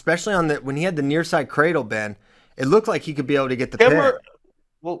 and especially when he had the near side cradle bend, it looked like he could be able to get the pin.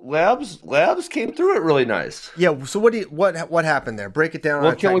 Well, Labs came through it really nice. Yeah. So what happened there? Break it down.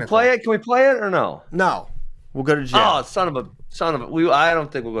 Well, can we play it? Can we play it or no? No, we'll go to jail. Oh, son of a! I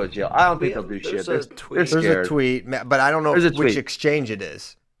don't think we'll go to jail. I don't think they'll do shit. They're scared. There's a tweet, but I don't know which exchange it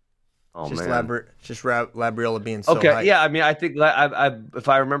is. Oh just man, Labriola being so okay. hyped. Yeah, I mean, I think if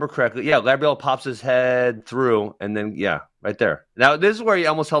I remember correctly, Labriola pops his head through, and then right there. Now this is where he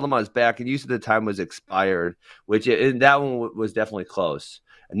almost held him on his back, and you said the time was expired, that one was definitely close.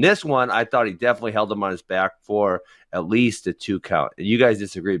 And this one, I thought he definitely held him on his back for at least a 2 count. And you guys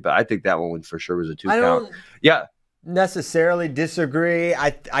disagree, but I think that one for sure was a 2 count. I don't necessarily disagree.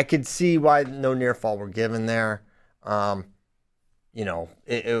 I could see why no near fall were given there. It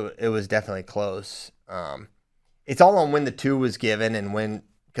was definitely close. It's all on when the 2 was given and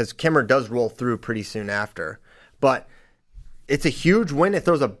because Kimmer does roll through pretty soon after. But it's a huge win. It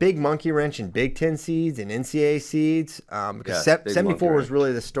throws a big monkey wrench in Big Ten seeds and NCAA seeds because 74 was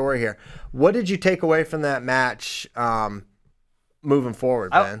really the story here. What did you take away from that match moving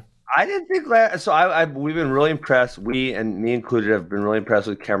forward, Ben? I didn't think so. We've been really impressed. We, and me included, have been really impressed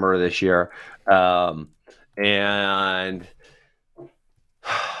with Kimmer this year. And I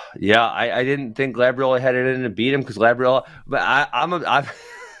didn't think Labriola had it in to beat him because Labriola. But I'm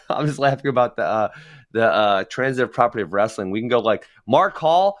just laughing about the transitive property of wrestling. We can go Mark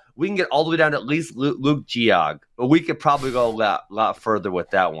Hall. We can get all the way down to at least Luke Geog, but we could probably go a lot further with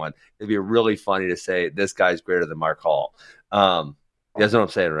that one. It'd be really funny to say this guy's greater than Mark Hall. You guys know what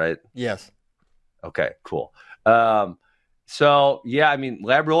I'm saying, right? Yes. Okay, cool. I mean,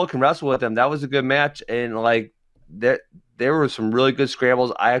 Labriola can wrestle with him. That was a good match, and there were some really good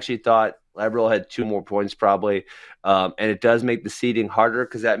scrambles. I actually thought Labriola had 2 more points probably, and it does make the seeding harder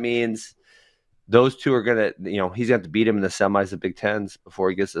because that means those 2 are gonna, he's gonna have to beat him in the semis of Big Tens before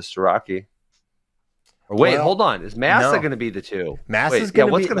he gets to Starocci. Or wait, hold on, is Massa going to be the 2? Massa's going to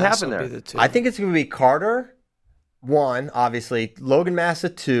be. What's going to happen there? I think it's going to be Carter 1, obviously. Logan Massa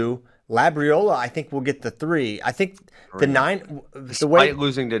 2. Labriola, I think, will get the 3. I think the 9. Despite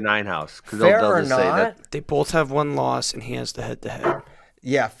losing to Ninehouse, fair or not, they both have 1 loss, and he has the head-to-head.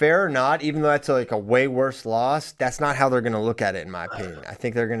 Yeah, fair or not, even though that's a way worse loss, that's not how they're going to look at it, in my opinion. I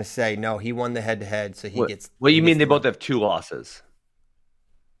think they're going to say, no, he won the head-to-head, so he gets. What do you mean they both have 2 losses?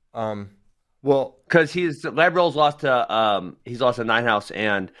 Well, because Labriole's lost to Ninehouse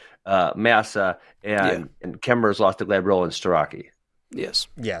and Massa, and Kemmer's lost to Labriole and Starocci. Yes.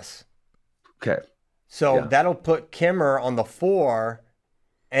 yes. Okay. So that'll put Kimmer on the 4,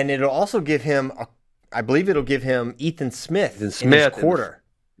 and it'll also give him I believe it'll give him Ethan Smith in his quarter,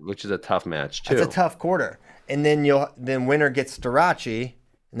 which is a tough match too. It's a tough quarter, and then winner gets Starocci,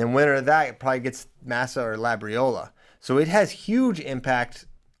 and then winner of that probably gets Massa or Labriola. So it has huge impact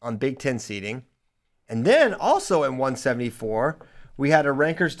on Big Ten seeding. And then also in 174, we had a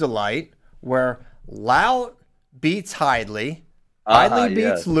Ranker's Delight where Lout beats Hidley. Hidley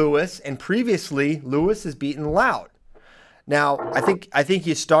beats Lewis, and previously Lewis has beaten Lout. Now, I think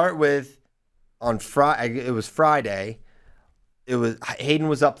you start with on Friday. It was Friday. Hayden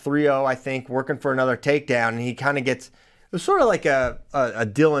was up 3-0, I think, working for another takedown, and he kind of gets. It was sort of like a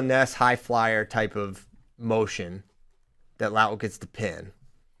Dylan Ness high flyer type of motion that Lout gets the pin,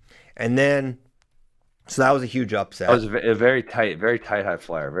 and then so that was a huge upset. That was a very tight high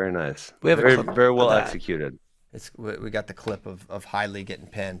flyer. Very nice. We have very well executed. We got the clip of Hidley getting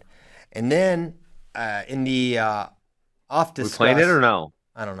pinned, and then in the off discussed. We playing it or no?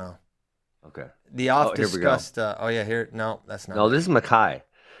 I don't know. Okay. The off discussed. No, that's not. No, this is Mackay.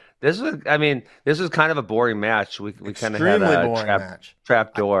 This was kind of a boring match. We kind of had a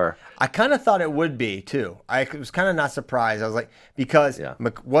trap door. I kind of thought it would be too. I was kind of not surprised. I was like, because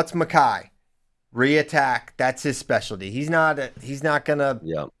what's Mackay? Re-attack. That's his specialty. He's not gonna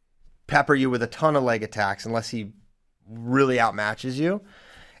pepper you with a ton of leg attacks unless he really outmatches you.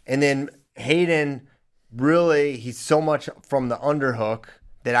 And then Hayden, really, he's so much from the underhook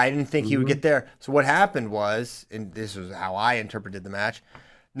that I didn't think he would get there. So what happened was, and this was how I interpreted the match,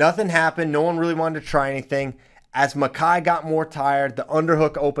 nothing happened. No one really wanted to try anything. As Mackay got more tired, the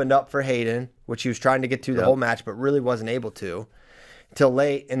underhook opened up for Hayden, which he was trying to get to the whole match, but really wasn't able to until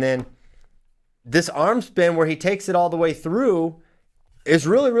late. And then this arm spin where he takes it all the way through is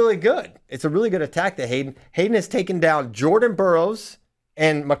really, really good. It's a really good attack that Hayden has taken down Jordan Burroughs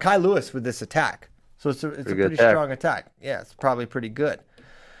and Mackay Lewis with this attack. So it's a pretty strong attack. Yeah, it's probably pretty good.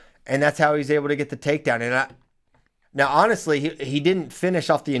 And that's how he's able to get the takedown. And now, honestly, he didn't finish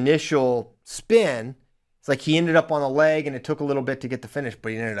off the initial spin. It's like he ended up on the leg, and it took a little bit to get the finish,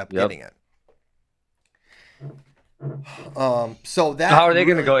 but he ended up getting it. So that. How are they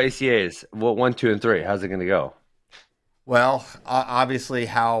going to go ACAs? Well, 1, 2, and 3. How's it going to go? Well, obviously,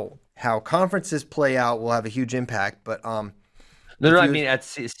 how conferences play out will have a huge impact. But I mean at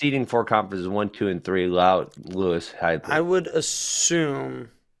seeding 4 conferences, 1, 2, and 3. Lout, Lewis, Hidley. I would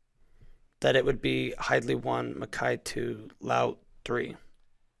assume that it would be Hidley 1, Mackay 2, Lout 3.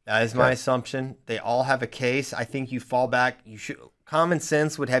 That is my assumption. They all have a case. I think you fall back. Common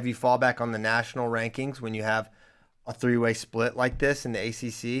sense would have you fall back on the national rankings when you have a 3-way split like this in the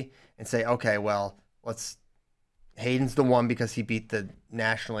ACC and say, okay, well, Hayden's the one because he beat the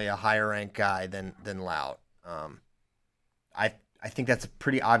nationally a higher ranked guy than Lout. I think that's a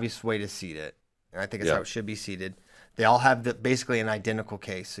pretty obvious way to seed it, and I think that's how it should be seeded. They all have basically an identical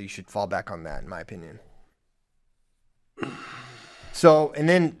case, so you should fall back on that, in my opinion. So, and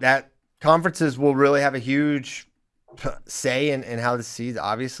then that conferences will really have a huge say in how the seeds,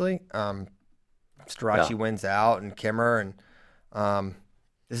 obviously. Starocci wins out, and Kimmer, and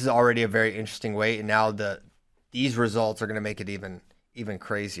this is already a very interesting weight, and now these results are going to make it even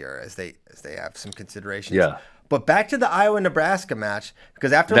crazier as they have some considerations. Yeah. But back to the Iowa-Nebraska match,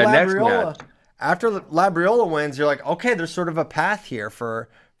 because after Labriola wins, you're like, okay, there's sort of a path here for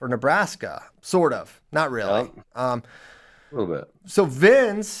Nebraska. Sort of. Not really. A little bit. So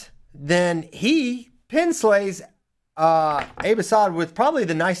Vince, then he pin slays Abe Assad with probably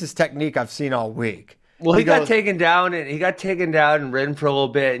the nicest technique I've seen all week. Well, he got taken down and ridden for a little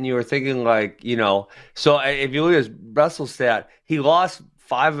bit, and you were thinking so if you look at his wrestle stat, he lost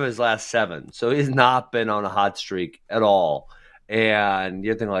 5 of his last 7, so he's not been on a hot streak at all. And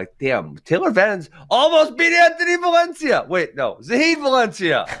you're thinking damn, Taylor Vans almost beat Anthony Valencia. Wait, no, Zahid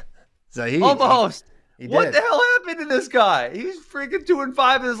Valencia. Zahid. Almost. He what did. the hell happened to this guy? He's freaking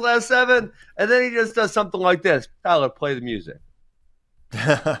 2-5 in his last 7, and then he just does something like this. Tyler, play the music.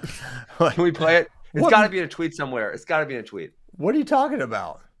 Can we play it? It's got to be in a tweet somewhere. It's got to be in a tweet. What are you talking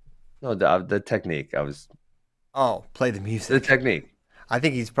about? No, the technique. Play the music. The technique. I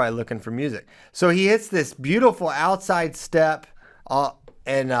think he's probably looking for music. So he hits this beautiful outside step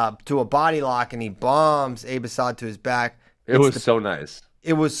and to a body lock, and he bombs Abe Assad to his back. It was so nice.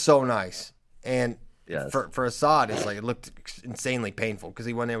 It was so nice. And yes. for Assad, it looked insanely painful because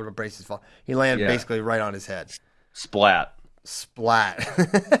he wasn't able to brace his fall. He landed basically right on his head. Splat.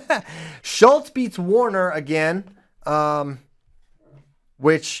 Schultz beats Warner again.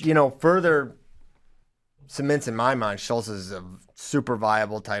 which, further cements in my mind Schultz is a super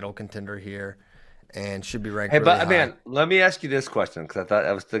viable title contender here and should be ranked really high. Man, let me ask you this question because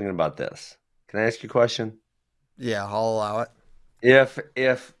I was thinking about this. Can I ask you a question? Yeah, I'll allow it. If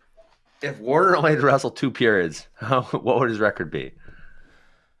Warner only had to wrestle 2 periods, what would his record be?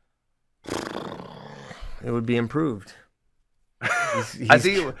 It would be improved. I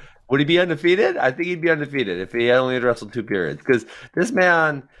think would he be undefeated? I think he'd be undefeated if he only had wrestled 2 periods. Because this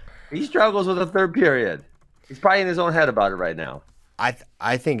man, he struggles with a 3rd period. He's probably in his own head about it right now.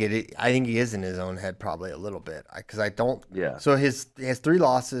 I think he is in his own head probably a little bit because I don't. Yeah. So he has 3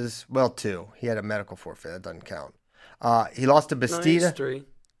 losses. Well, 2. He had a medical forfeit. That doesn't count. He lost to Bastida. No, he has 3.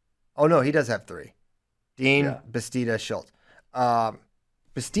 Oh no, he does have 3. Dean, Bastida, Schultz.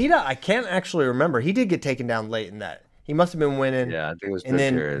 Bastida, I can't actually remember. He did get taken down late in that. He must have been winning. Yeah, I think it was. And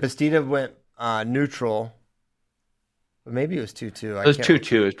then period. Bastida went neutral. But maybe it was 2-2. It was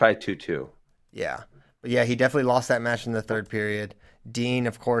 2-2. It was probably 2-2. Yeah. But yeah, he definitely lost that match in the 3rd period. Dean,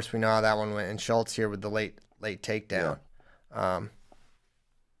 of course, we know how that one went. And Schultz here with the late takedown.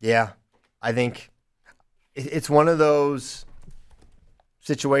 Yeah. I think it's one of those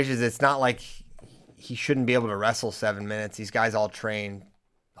situations. It's not like he shouldn't be able to wrestle 7 minutes. These guys all train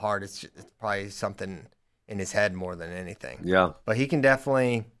hard. It's probably something in his head more than anything. Yeah. But he can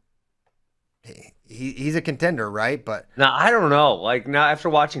definitely he's a contender, right? But now I don't know. Like now after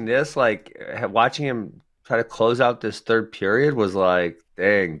watching this, like watching him try to close out this 3rd period was like,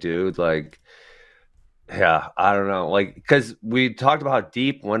 dang, dude, like yeah, I don't know. Like because we talked about how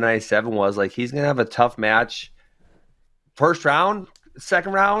deep 197 was. Like he's gonna have a tough match. 1st round,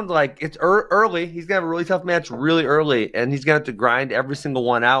 2nd round, like it's early. He's gonna have a really tough match really early, and he's gonna have to grind every single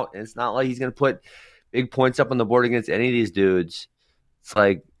one out. And it's not like he's gonna put big points up on the board against any of these dudes. It's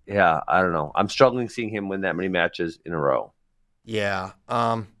like, yeah, I don't know. I'm struggling seeing him win that many matches in a row. Yeah.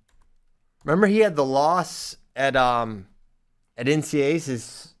 Remember he had the loss at NCAA's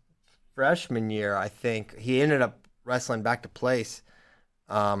his freshman year, I think. He ended up wrestling back to place.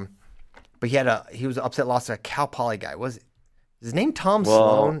 But he was upset loss to a Cal Poly guy. Was his name Tom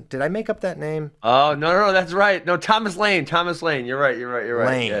Sloan? Did I make up that name? Oh, no, that's right. No, Thomas Lane. You're right.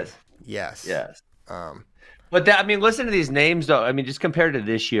 Lane. Yes. But listen to these names though. I mean, just compared to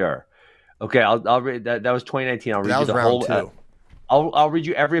this year. Okay, I'll read that. That was 2019. I'll read you the whole. I'll read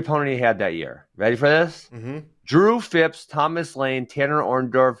you every opponent he had that year. Ready for this? Mm-hmm. Drew Phipps, Thomas Lane, Tanner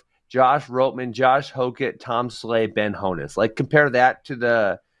Orndorff, Josh Rotman, Josh Hokett, Tom Slay, Ben Honus. Like compare that to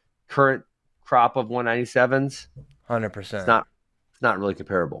the current crop of 197s. 100%. It's not really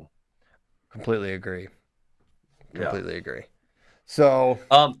comparable. Completely agree. Agree. So,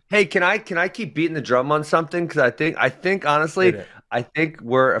 hey, can I keep beating the drum on something? Because I think honestly, I think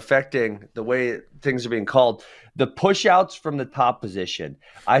we're affecting the way things are being called. The push outs from the top position.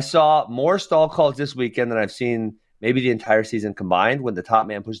 I saw more stall calls this weekend than I've seen maybe the entire season combined when the top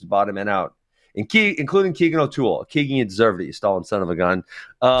man pushed the bottom man out, including Keegan O'Toole. Keegan, you deserved it, you stalling son of a gun.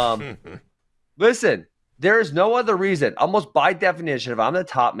 Listen, there is no other reason. Almost by definition, if I'm the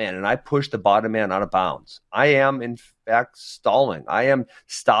top man and I push the bottom man out of bounds, I am in fact stalling. I am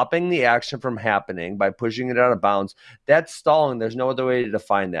stopping the action from happening by pushing it out of bounds. That's stalling. There's no other way to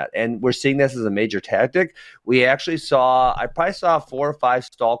define that. And we're seeing this as a major tactic. I probably saw 4 or 5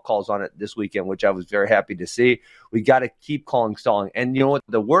 stall calls on it this weekend, which I was very happy to see. We got to keep calling stalling. And you know what?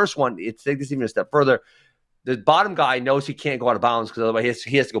 The worst one, take this even a step further. The bottom guy knows he can't go out of bounds because otherwise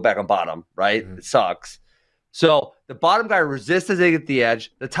he has to go back on bottom, right? Mm-hmm. It sucks. So the bottom guy resists as they get the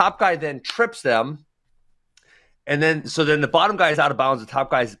edge. The top guy then trips them. And then the bottom guy is out of bounds. The top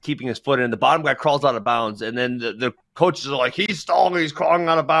guy is keeping his foot in. The bottom guy crawls out of bounds. And then the coaches are like, he's stalling. He's crawling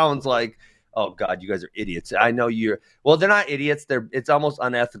out of bounds. Like, oh, God, you guys are idiots. I know well, they're not idiots. It's almost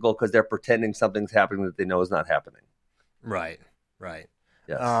unethical because they're pretending something's happening that they know is not happening. Right.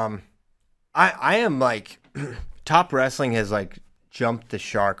 Yes. I am like, top wrestling has like jumped the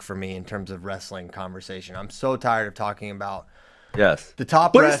shark for me in terms of wrestling conversation. I'm so tired of talking about the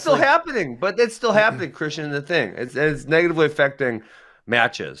top but wrestling. It's still happening, Christian, in the thing. It's negatively affecting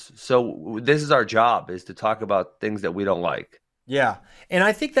matches. So this is our job, is to talk about things that we don't like. Yeah. And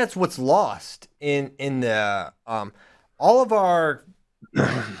I think that's what's lost in the all of our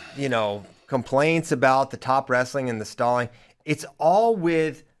complaints about the top wrestling and the stalling. It's all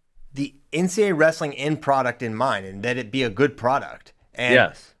with the NCAA wrestling end product in mind, and that it be a good product.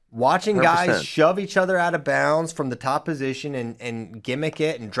 And watching 100%. Guys shove each other out of bounds from the top position and gimmick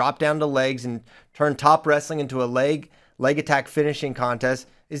it and drop down to legs and turn top wrestling into a leg leg attack finishing contest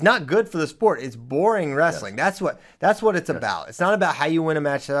is not good for the sport. It's boring wrestling. That's what it's about. It's not about how you win a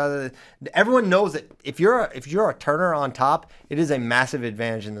match. Everyone knows that if you're a turner on top, it is a massive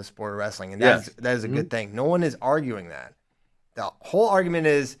advantage in the sport of wrestling, and that is a good thing. No one is arguing that. The whole argument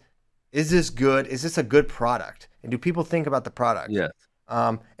is this good? Is this a good product? And do people think about the product? Yes.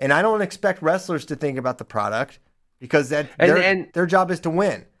 And I don't expect wrestlers to think about the product because their job is to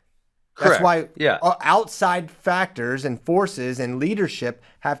win. That's why outside factors and forces and leadership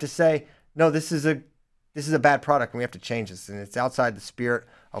have to say, no, this is a bad product and we have to change this. And it's outside the spirit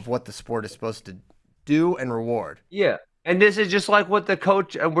of what the sport is supposed to do and reward. Yeah. And this is just like what the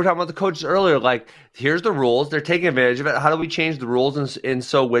coach, and we're talking about the coaches earlier, like, here's the rules. They're taking advantage of it. How do we change the rules in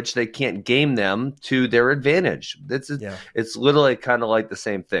so which they can't game them to their advantage? It's literally kind of like the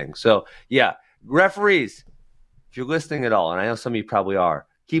same thing. So, yeah, referees, if you're listening at all, and I know some of you probably are,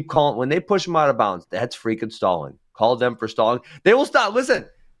 keep calling. When they push them out of bounds, that's freaking stalling. Call them for stalling. They will stop. Listen,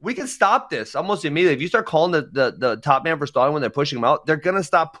 we can stop this almost immediately. If you start calling the top man for stalling when they're pushing them out, they're going to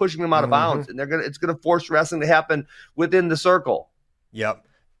stop pushing them out of bounds, and it's going to force wrestling to happen within the circle. Yep.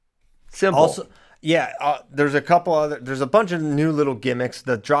 Simple. Also, there's a bunch of new little gimmicks.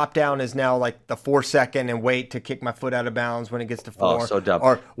 The drop down is now like the 4 second and wait to kick my foot out of bounds when it gets to 4. Oh, so dumb.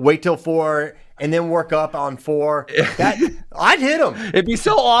 Or wait till 4 and then work up on 4. I'd hit them. It'd be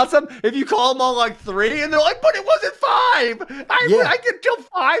so awesome if you call them on like 3 and they're like, but it wasn't 5. I get till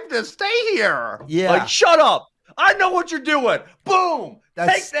 5 to stay here. Yeah. Like, shut up. I know what you're doing. Boom.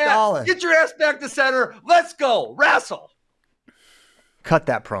 That's Take that. stalling. Get your ass back to center. Let's go. Wrestle. Cut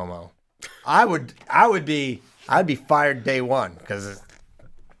that promo. I'd be fired day one because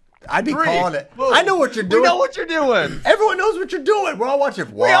I'd be 3. calling it. Boom. I know what you're doing. We know what you're doing. Everyone knows what you're doing. We're all watching.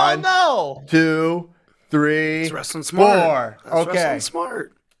 1, We all know. 2, 3, It's wrestling smart. 4. Okay. Wrestling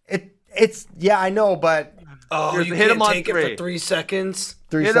smart. It's I know, but You hit him can't on take 3. it for 3 seconds.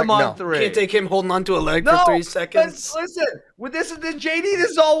 3 Hit seconds. him on No. 3. Can't take him holding onto a leg for 3 seconds. Listen, with this is the JD.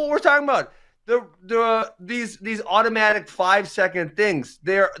 This is all what we're talking about. These automatic 5 second things.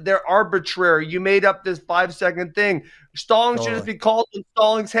 They're arbitrary. You made up this 5 second thing. Stalling should just be called when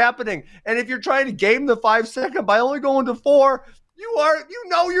stalling's happening. And if you're trying to game the 5 second by only going to 4, you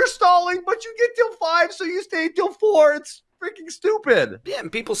know you're stalling, but you get till 5, so you stay till 4. It's freaking stupid. Yeah,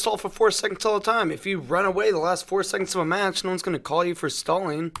 and people stall for 4 seconds all the time. If you run away the last 4 seconds of a match, no one's going to call you for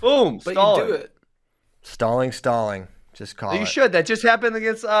stalling. Boom, But stalling. you do it. Stalling. Just call You it. should. That just happened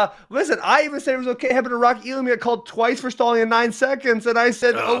against. Listen, I even said it was okay. It happened to Rocky Elam. He got called twice for stalling in 9 seconds, and I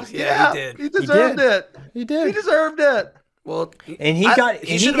said, Oh, "Oh yeah, yeah, he did. he deserved it. He did. He deserved it." Well, And he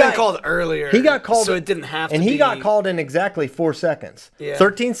should have been called earlier. He got called, so it didn't have to. And he be, got called in exactly 4 seconds. Yeah.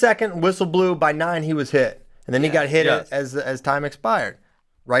 13-second whistle blew. By 9, he was hit, and then he got hit Yes. as time expired.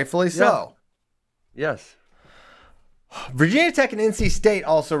 Rightfully so. Yes. Virginia Tech and NC State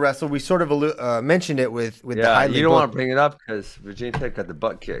also wrestled. We sort of mentioned it with the Yeah. highly You don't want booked- to bring it up because Virginia Tech got the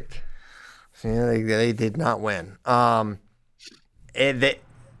butt kicked. Yeah, they did not win. Some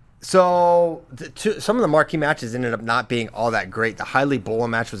of the marquee matches ended up not being all that great. The Highly Bola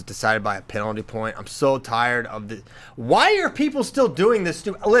match was decided by a penalty point. I'm so tired of this. Why are people still doing this?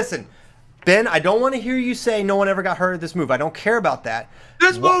 Listen, Ben, I don't want to hear you say no one ever got hurt at this move. I don't care about that.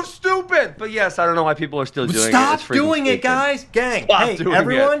 This move's stupid. But yes, I don't know why people are still doing it. Stop It's freaking doing it, stupid. guys. Gang. Stop Hey, doing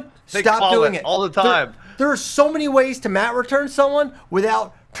everyone, it. They stop call doing it it. all the time. There are so many ways to mat return someone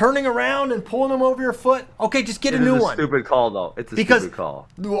without turning around and pulling them over your foot. Okay, just get a new one. Stupid call, though. It's a Because stupid call.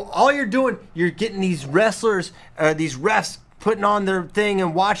 all you're doing, you're getting these wrestlers, these refs putting on their thing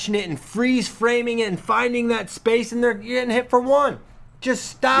and watching it and freeze framing it and finding that space, and they're getting hit for 1. Just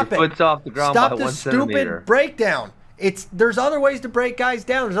stop Your it. foot's off the ground Stop by the 1 stupid centimeter. breakdown. There's other ways to break guys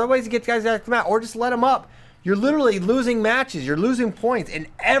down. There's other ways to get guys out of the mat, or just let them up. You're literally losing matches. You're losing points. And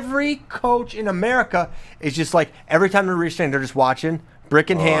every coach in America is just like, every time they're reaching, they're just watching, brick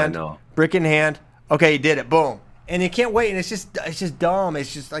in hand, know. brick in hand. Okay, you did it. Boom. And you can't wait. And it's just dumb.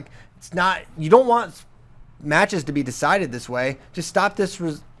 It's just like, it's not, you don't want matches to be decided this way. Just stop this,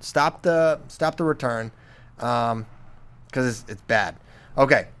 stop the return. Because it's bad.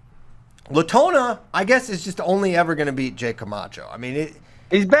 Okay. Latona, I guess, is just only ever going to beat Jay Camacho. I mean,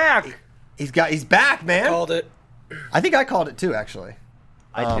 He's back. he's back, man. Called it. I think I called it too, actually.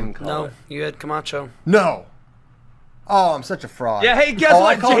 I didn't call No, it. you had Camacho. No. Oh, I'm such a fraud. Yeah, hey, guess I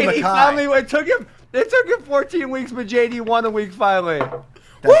what? called JD Mackay. finally, it took him 14 weeks, but JD won a week finally.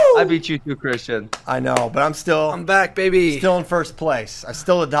 I beat you too, Christian. I know, but I'm back, baby. Still in first place. I'm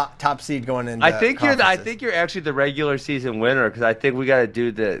still a top seed going into. I think you're actually the regular season winner because I think we got to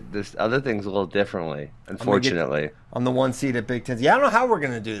do this other things a little differently. Unfortunately, I'm the 1 seed at Big Ten. Yeah, I don't know how we're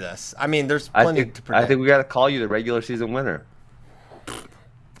gonna do this. I mean, there's plenty to predict. I think we got to call you the regular season winner.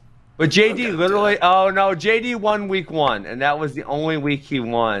 But JD literally, oh no, JD won week 1, and that was the only week he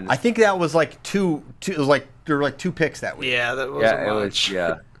won. I think that was like two. It was like there were like 2 picks that week. Yeah, that wasn't much.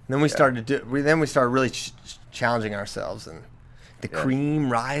 And then we started really challenging ourselves, and the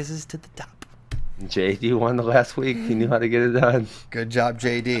cream rises to the top. JD won the last week. He knew how to get it done. Good job,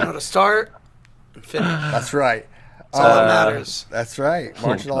 JD. How to start and finish. That's right. That's all that matters. That's right.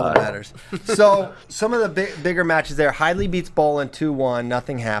 Marching all that matters. So some of the bigger matches there. Hidley beats Bolin 2-1.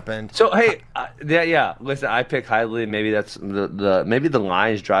 Nothing happened. So hey, listen, I picked Hidley. Maybe that's maybe the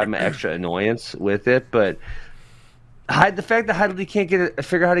lines drive my extra annoyance with it, but the fact that Hidley can't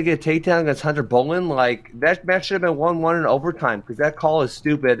figure out how to get a takedown against Hunter Bolin, like that match should have been 1-1 in overtime because that call is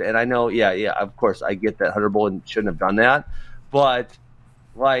stupid. And I know, of course, I get that Hunter Bolin shouldn't have done that, but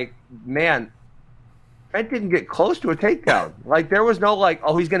like, man. Trent didn't get close to a takedown. Like, there was no, like,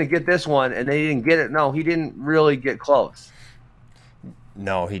 oh, he's going to get this one, and they didn't get it. No, he didn't really get close.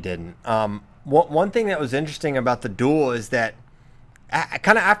 No, he didn't. One thing that was interesting about the duel is that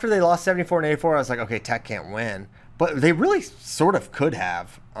kind of after they lost 74 and 84, I was like, okay, Tech can't win. But they really sort of could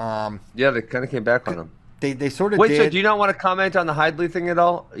have. They kind of came back on him. They sort of did. Wait, so do you not want to comment on the Hidley thing at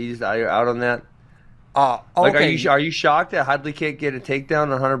all? Are you out on that? Okay. Are you shocked that Hidley can't get a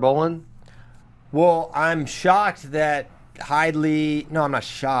takedown on Hunter Bolin? Well, I'm shocked that Hidley. No, I'm not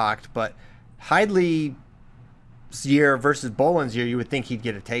shocked, but Hidley's year versus Bolin's year, you would think he'd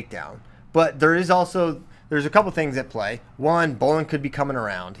get a takedown. But there's a couple things at play. One, Bolin could be coming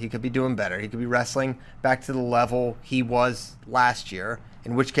around. He could be doing better. He could be wrestling back to the level he was last year,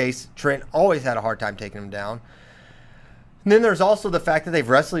 in which case Trent always had a hard time taking him down. And then there's also the fact that they've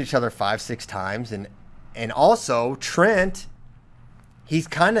wrestled each other 5-6 times, and also Trent. He's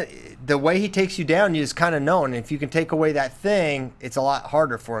kind of, the way he takes you down, you just kind of know. And if you can take away that thing, it's a lot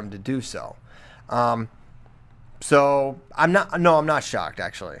harder for him to do so. So I'm not shocked,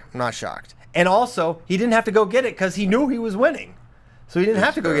 actually. I'm not shocked. And also, he didn't have to go get it because he knew he was winning. So he didn't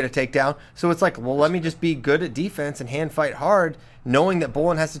have to go get a takedown. So it's like, well, let me just be good at defense and hand fight hard, knowing that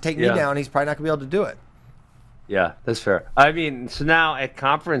Bolin has to take me down. He's probably not going to be able to do it. Yeah, that's fair. I mean, so now at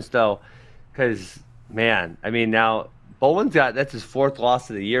conference, though, because, man, I mean, now Bolin's that's his 4th loss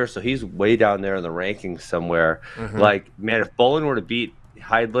of the year, so he's way down there in the rankings somewhere. Mm-hmm. Like, man, if Bolin were to beat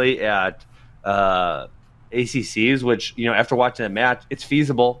Hidley at ACCs, which, after watching that match, it's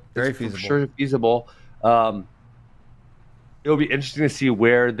feasible. Very feasible. For sure feasible. It'll be interesting to see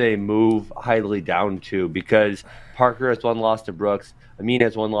where they move Hidley down to because Parker has 1 loss to Brooks. Amin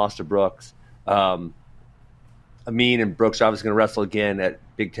has 1 loss to Brooks. Amin and Brooks are obviously going to wrestle again at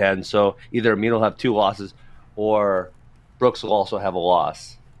Big Ten, so either Amin will have 2 losses or Brooks will also have a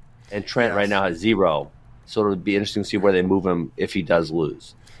loss. And Trent right now has 0. So it'll be interesting to see where they move him if he does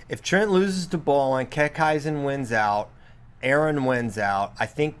lose. If Trent loses to Bolin, Kekheisen wins out, Aaron wins out, I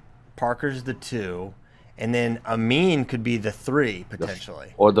think Parker's the 2, and then Amin could be the 3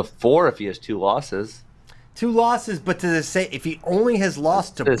 potentially. Or the 4 if he has 2 losses. 2 losses, but to the same, if he only has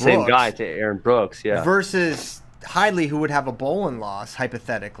lost to Brooks. The same guy, to Aaron Brooks, yeah. Versus Hidley, who would have a Bolin loss,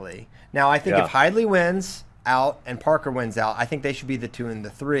 hypothetically. Now, I think if Hidley wins out and Parker wins out, I think they should be the 2 and the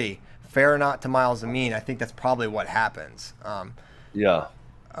 3. Fair or not to Miles Amin, I think that's probably what happens.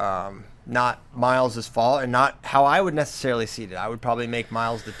 Not Miles' fault and not how I would necessarily see it. I would probably make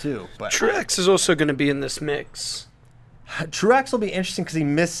Miles the 2. But Truex is also going to be in this mix. Truex will be interesting because he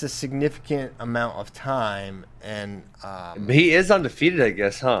missed a significant amount of time. And he is undefeated, I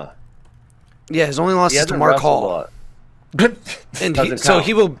guess, huh? Yeah, his only loss is to Mark Hall. And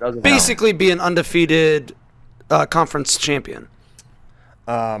he will basically be an undefeated conference champion.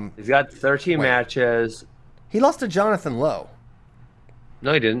 He's got 13 matches. He lost to Jonathan Lowe.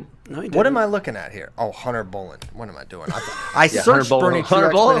 No, he didn't. What am I looking at here? Oh, Hunter Bolin. What am I doing? I searched Bernie Hunter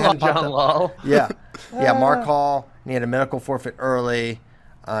Bolin and John Lowe. Yeah, Mark Hall. And he had a medical forfeit early.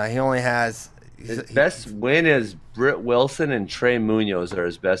 He only has. His best win is Britt Wilson and Trey Munoz are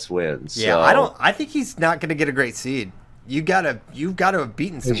his best wins. Yeah, so. I think he's not going to get a great seed. You've got to have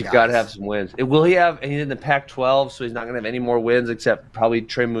beaten some guys. You've got to have some wins. Will he have? And he's in the Pac-12, so he's not going to have any more wins except probably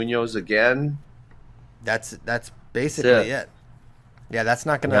Trey Munoz again. That's basically it. Yeah, that's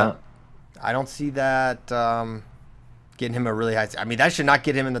not going to. I don't see that getting him a really high. I mean, that should not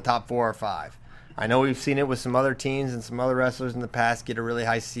get him in the top 4 or 5. I know we've seen it with some other teams and some other wrestlers in the past get a really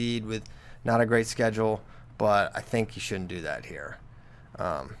high seed with not a great schedule, but I think you shouldn't do that here.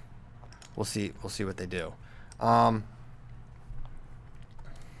 We'll see what they do.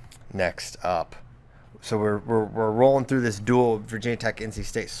 Next up, so we're rolling through this duel, Virginia Tech, NC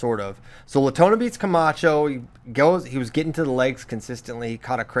State, sort of. So Latona beats Camacho. He was getting to the legs consistently. He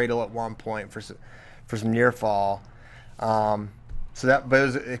caught a cradle at one point for some near fall. But it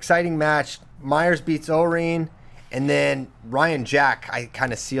was an exciting match. Myers beats Oreen, and then Ryan Jack, I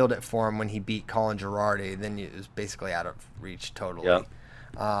kind of sealed it for him when he beat Colin Girardi. Then it was basically out of reach totally. Yep.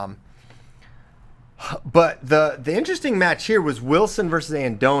 But the interesting match here was Wilson versus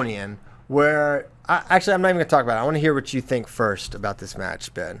Andonian, where I'm not even going to talk about it. I want to hear what you think first about this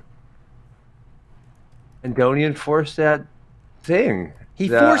match, Ben. Andonian forced that thing. He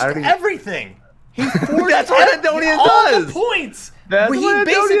forced everything. He forced That's what Andonian all does. The points. That's what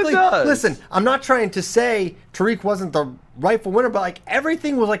Andonian does. Listen, I'm not trying to say Tariq wasn't the rightful winner, but like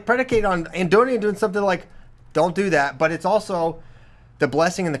everything was like predicated on Andonian doing something like, don't do that. But it's also the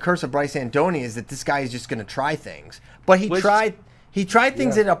blessing and the curse of Bryce Andonian is that this guy is just going to try things. But he tried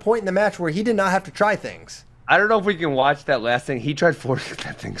things at a point in the match where he did not have to try things. I don't know if we can watch that last thing. He tried forcing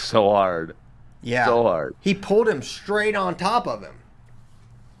that thing so hard. Yeah. So hard. He pulled him straight on top of him.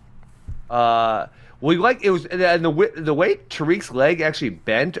 And the way Tariq's leg actually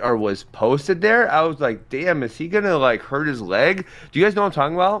bent or was posted there, I was like, damn, is he going to like hurt his leg? Do you guys know what I'm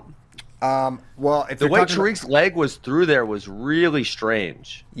talking about? Well, if the way Tariq's leg was through there was really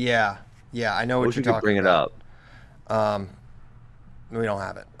strange. Yeah, I know what you're talking about. Bring it up. We don't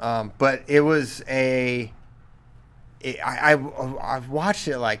have it. But it was I've watched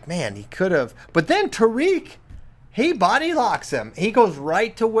it like, man, he could have. But then Tariq, he body locks him. He goes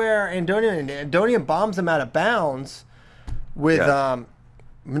right to where Andonian bombs him out of bounds with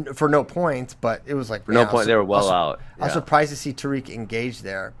for no points. But it was like for no point, they were well out. I was surprised to see Tariq engaged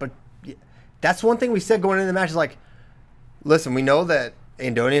there, but. That's one thing we said going into the match is like, listen, we know that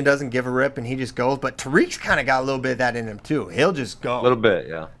Andonian doesn't give a rip and he just goes, but Tariq's kind of got a little bit of that in him too. He'll just go. A little bit,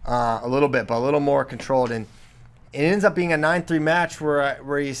 yeah. A little bit, but a little more controlled. And it ends up being a 9-3 match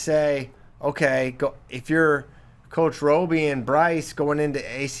where you say, okay, go if you're Coach Roby and Bryce going into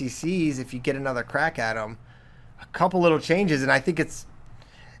ACCs, if you get another crack at them, a couple little changes, and I think you'd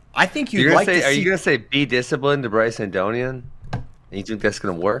like to see. Are you going to say be disciplined to Bryce Andonian? And you think that's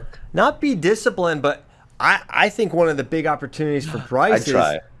going to work? Not be disciplined, but I think one of the big opportunities for Bryce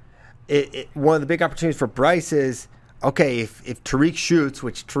one of the big opportunities for Bryce is, okay, if Tariq shoots,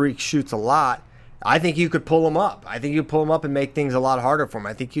 which Tariq shoots a lot, I think you could pull him up. I think you pull him up and make things a lot harder for him.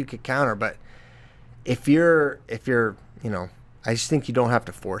 I think you could counter, but if you're, I just think you don't have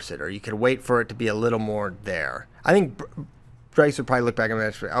to force it, or you could wait for it to be a little more there. I think Bryce would probably look back at the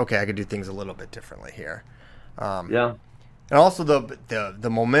match, okay, I could do things a little bit differently here. Yeah. And also the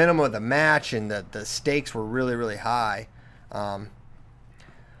momentum of the match and the stakes were really, really high. But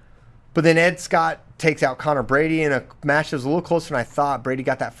then Ed Scott takes out Connor Brady in a match that was a little closer than I thought. Brady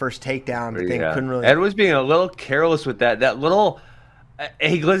got that first takedown, but then couldn't really. Ed was being a little careless with that. That little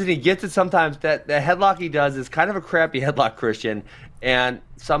he gets it sometimes. That headlock he does is kind of a crappy headlock, Christian. And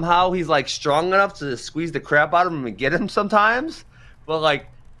somehow he's like strong enough to squeeze the crap out of him and get him sometimes. But like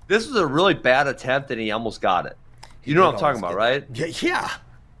this was a really bad attempt and he almost got it. You know what I'm talking about, right? Yeah.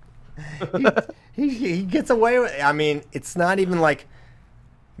 he gets away with it. I mean, it's not even like,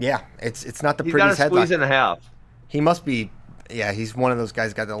 it's not the prettiest headlock. He's got a squeeze and a half. He must be, he's one of those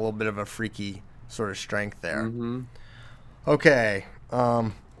guys got a little bit of a freaky sort of strength there. Mm-hmm. Okay,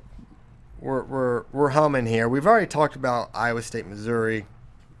 we're humming here. We've already talked about Iowa State, Missouri.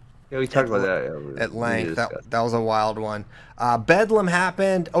 Yeah, we talked about that at length. That was a wild one. Bedlam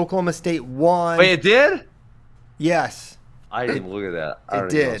happened. Oklahoma State won. Wait, it did? Yes. I didn't even look at that. It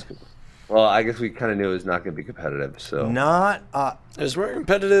did. Well, I guess we kind of knew it was not going to be competitive. So not. It was more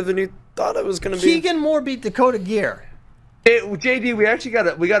competitive than you thought it was going to be. Keegan Moore beat Dakota Gear.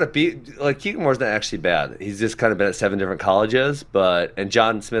 JD, we got to beat. Like Keegan Moore's not actually bad. He's just kind of been at 7 different colleges, and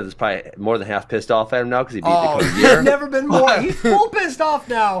John Smith is probably more than half pissed off at him now because he beat Dakota Gear. He's never been more. He's full pissed off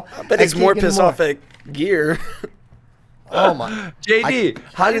now. I bet he's more pissed off at Gear. Oh my, JD!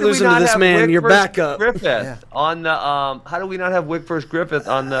 How did you listen to this man? You're back up. Griffith on the how do we not have Wick versus Griffith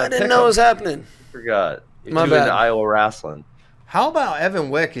on the? I didn't know it was happening. I forgot. My bad. Into Iowa wrestling. How about Evan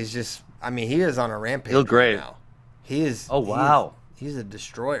Wick? Is just. I mean, he is on a rampage. He's great now. He is. Oh wow! He's a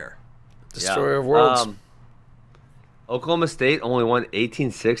destroyer. Destroyer of worlds. Oklahoma State only won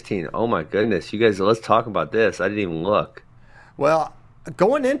 18-16. Oh my goodness! You guys, let's talk about this. I didn't even look. Well,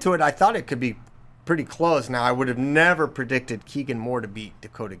 going into it, I thought it could be pretty close. Now, I would have never predicted Keegan Moore to beat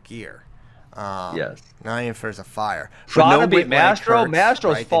Dakota Gear. Yes. Not even if there's a fire. Shawna beat Mastro.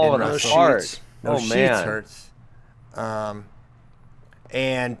 Mastro's falling apart. No sheets hurts.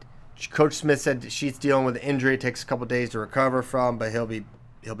 And Coach Smith said she's dealing with an injury. It takes a couple days to recover from, but he'll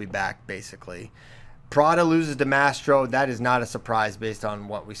be back basically. Prada loses to Mastro. That is not a surprise based on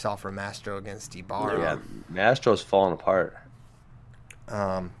what we saw from Mastro against Ibarra. Yeah, Mastro's falling apart.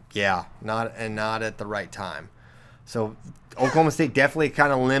 Not at the right time. So Oklahoma State definitely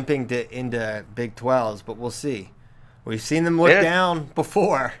kind of limping into Big 12s, but we'll see. We've seen them look down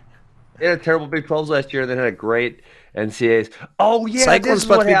before. They had a terrible Big 12s last year, and then had a great NCAAs. Oh yeah, Cyclone's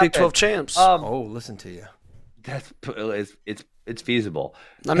about to be Big 12 champs. Listen to you. It's feasible.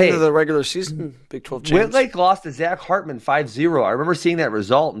 I'm into the regular season Big 12 champs. Whitlake lost to Zach Hartman 5-0. I remember seeing that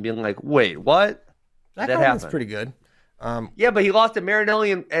result and being like, "Wait, what?" Zach Hartman's pretty good. Yeah, but he lost to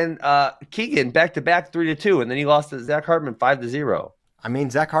Marinelli and Keegan back-to-back 3-2, and then he lost to Zach Hartman 5-0. I mean,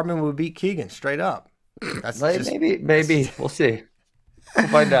 Zach Hartman would beat Keegan straight up. That's maybe we'll see. We'll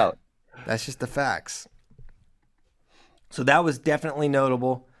find out. That's just the facts. So that was definitely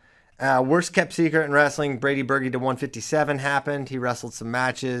notable. Worst kept secret in wrestling, Brady Berge to 157 happened. He wrestled some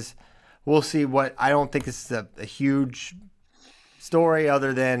matches. We'll see what. I don't think this is a huge story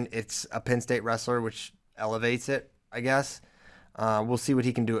other than it's a Penn State wrestler, which elevates it, I guess. We'll see what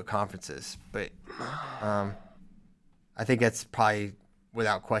he can do at conferences. But I think that's probably,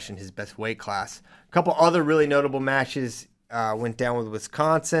 without question, his best weight class. A couple other really notable matches went down with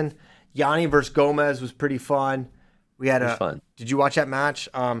Wisconsin. Yanni versus Gomez was pretty fun. We had fun. Did you watch that match?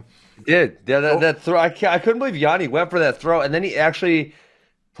 Did. Yeah, that throw. I couldn't believe Yanni went for that throw, and then he actually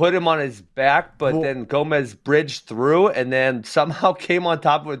put him on his back, but then Gomez bridged through and then somehow came on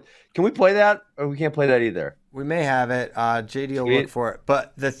top of it. Can we play that? Or we can't play that either? We may have it. JD will look for it.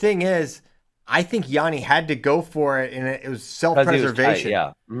 But the thing is, I think Yanni had to go for it, and it was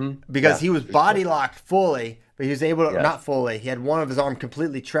self-preservation. Because he was body locked fully, but he was able to, not fully. He had one of his arm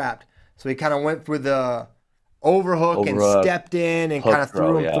completely trapped. So he kind of went for the overhook and stepped in and kind of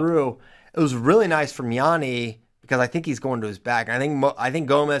threw him through. It was really nice from Yanni because I think he's going to his back. And I think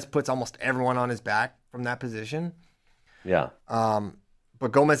Gomez puts almost everyone on his back from that position. Yeah.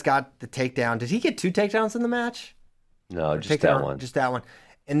 But Gomez got the takedown. Did he get 2 takedowns in the match? No, just that one. Just that one.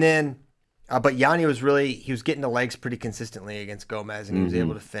 And then, but Yanni was he was getting the legs pretty consistently against Gomez, and he was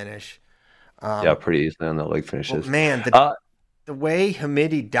able to finish. Pretty easily on the leg finishes. Well, man, the way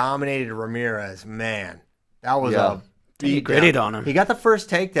Hamidi dominated Ramirez, man, that was a beat. Gritted on him. He got the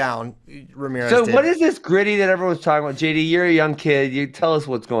first takedown. Ramirez. So did. What is this gritty that everyone's talking about? JD, you're a young kid. You tell us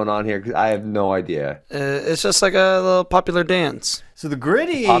what's going on here because I have no idea. It's just like a little popular dance. So the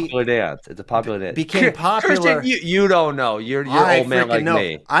gritty popular dance. It's a popular dance. Became popular. Christian, you don't know. You're old man like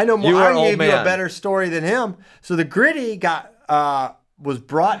me. I know more. I gave you a better story than him. So the gritty was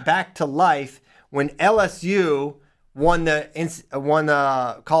brought back to life when LSU won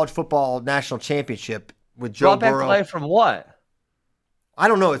the college football national championship with Joe Burrow. Brought back to life from what? I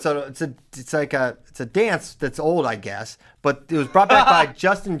don't know. It's a dance that's old, I guess. But it was brought back by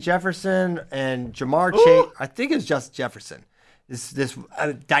Justin Jefferson and Jamar Chase. I think it was Justin Jefferson. This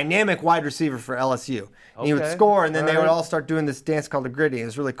dynamic wide receiver for LSU. And he would score, and then they would all start doing this dance called the gritty. It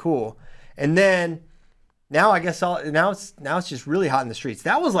was really cool. And then now I guess now it's just really hot in the streets.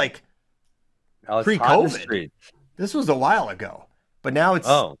 That was like pre-COVID. This was a while ago, but now it's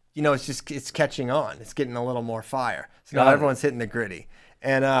it's catching on. It's getting a little more fire. So now everyone's hitting the gritty,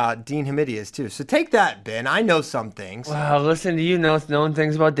 and Dean Hamidi is too. So take that, Ben. I know some things. Wow, listen to you knowing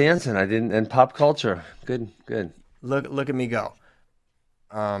things about dancing. I didn't, and pop culture. Good. Look at me go.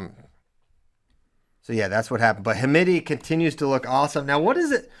 So yeah, that's what happened. But Hamidi continues to look awesome. Now, what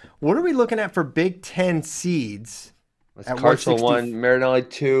is it? What are we looking at for Big Ten seeds? Carcel 1, Marinelli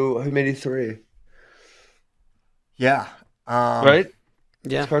 2, Hamidi 3. Yeah. Right?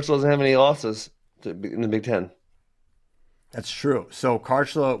 Yeah. Carcel doesn't have any losses in the Big Ten. That's true. So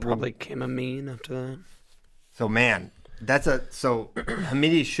Carcel probably came a mean after that. So man, so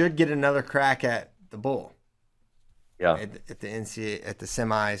Hamidi should get another crack at the bowl. Yeah. At the NCAA, at the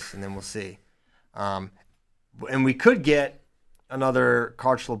semis, and then we'll see. And we could get another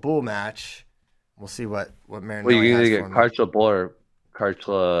Carcel Bull match. We'll see what Marinelli Well, you has either get Carcel Bull or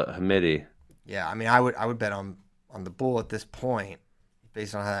Carcel Hamidi. Yeah, I mean, I would bet on the Bull at this point,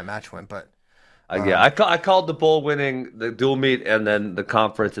 based on how that match went. But I called the Bull winning the dual meet and then the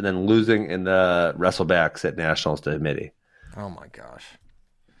conference and then losing in the wrestlebacks at nationals to Hamidi. Oh my gosh!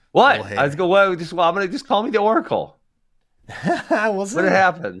 What? I was going. I'm gonna just call me the Oracle. We'll see what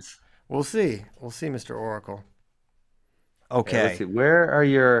happens. We'll see, Mr. Oracle. Okay. Yeah, where are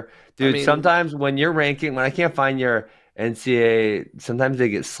your dude? Sometimes when you're ranking, when I can't find your NCAA, sometimes they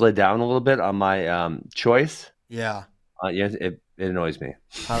get slid down a little bit on my choice. Yeah. It annoys me.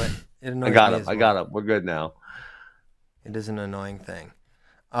 It annoys I got him. We're good now. It is an annoying thing.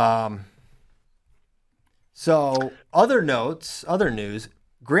 So other news.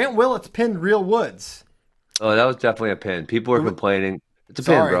 Grant Willits pinned Real Woods. Oh, that was definitely a pin. People were complaining. It's a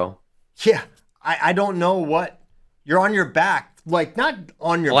pin, bro. Yeah, I don't know what. You're on your back, like not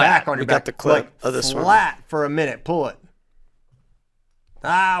on your back, on your back. Got the clip like of this flat one. For a minute. Pull it.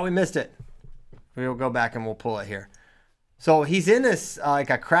 We missed it. We'll go back and we'll pull it here. So he's in this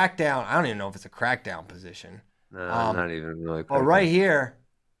like a crackdown. I don't even know if it's a crackdown position. No, not even really. But right here,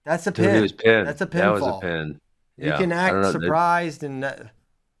 that's a pin. He was pinned. That's a pinfall. That was a pin. Yeah. You can act surprised and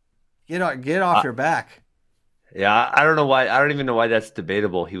get off your back. Yeah, I don't know why. I don't even know why that's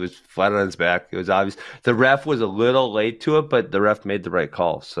debatable. He was flat on his back. It was obvious. The ref was a little late to it, but the ref made the right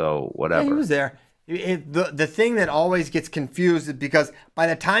call. So whatever. Yeah, he was there. The thing that always gets confused is because by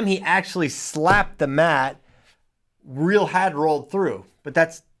the time he actually slapped the mat, Real had rolled through. But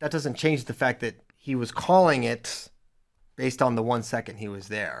that doesn't change the fact that he was calling it based on the 1 second he was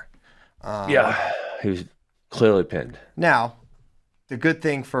there. Yeah, he was clearly pinned. Now, the good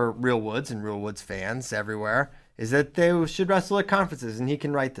thing for Real Woods and Real Woods fans everywhere is that they should wrestle at conferences, and he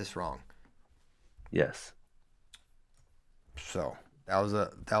can right this wrong. Yes. So that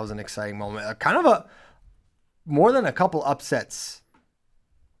was an exciting moment. Kind of a more than a couple upsets.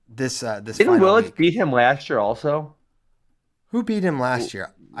 This didn't Willits beat him last year also? Who beat him last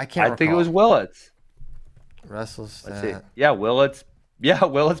year? I can't recall. I think it was Willits. Wrestles. Yeah, Willits. Yeah,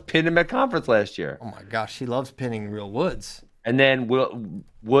 Willits pinned him at conference last year. Oh my gosh, he loves pinning Real Woods. And then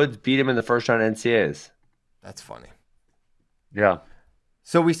Woods beat him in the first round of NCAAs. That's funny. Yeah.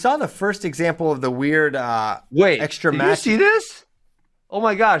 So we saw the first example of the weird extra match. Did you see this? Oh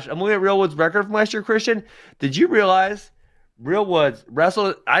my gosh, I'm looking at Real Woods' record from last year, Christian. Did you realize Real Woods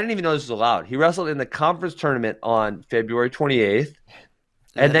wrestled? I didn't even know this was allowed. He wrestled in the conference tournament on February 28th.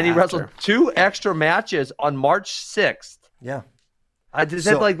 And then he wrestled 2 extra matches on March 6th. Yeah.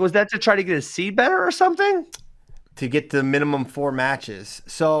 Was that to try to get his seed better or something? To get the minimum 4 matches.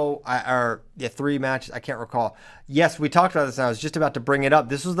 3 matches. I can't recall. Yes, we talked about this and I was just about to bring it up.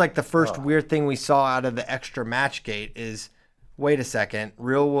 This was like the first weird thing we saw out of the extra match gate is, wait a second,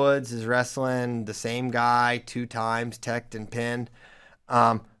 Real Woods is wrestling the same guy 2 times, teched and pinned.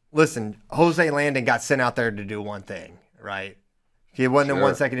 Listen, Jose Landon got sent out there to do one thing, right? He wasn't a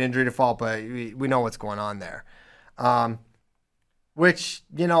 1 second injury to fault, but we know what's going on there. Which,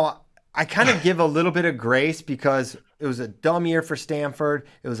 I kind of give a little bit of grace because it was a dumb year for Stanford.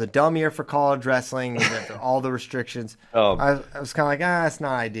 It was a dumb year for college wrestling, all the restrictions. I was kind of like, it's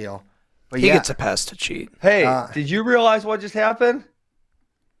not ideal. But he gets a pass to cheat. Hey, did you realize what just happened?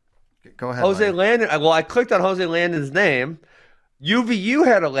 Go ahead. Jose Landon. Well, I clicked on Jose Landon's name. UVU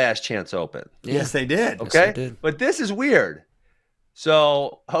had a last chance open. Yeah. Yes, they did. Okay, yes, they did. But this is weird.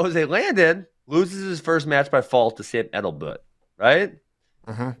 So Jose Landon loses his first match by fault to Sam Edelbut, right?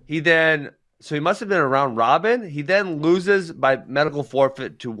 Mm-hmm. He must have been a round robin. He then loses by medical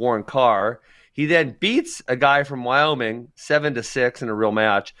forfeit to Warren Carr. He then beats a guy from Wyoming 7-6 in a real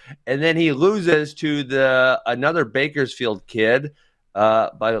match, and then he loses to another Bakersfield kid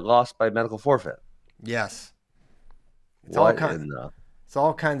lost by medical forfeit. Yes, it's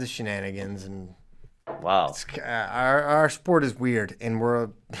all kinds of shenanigans and wow. Our sport is weird,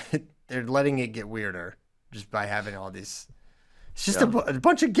 and they're letting it get weirder just by having all these. It's just a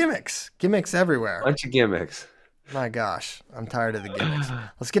bunch of gimmicks everywhere. Bunch of gimmicks. My gosh, I'm tired of the gimmicks.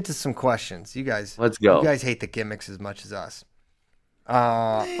 Let's get to some questions. You guys, let's go. You guys hate the gimmicks as much as us.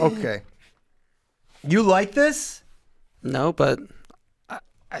 Okay. You like this? No, but I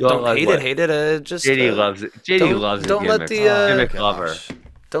don't hate it. Just JD loves it. JD loves it. Don't let the gimmick lover.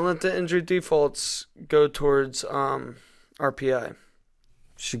 Don't let the injury defaults go towards RPI.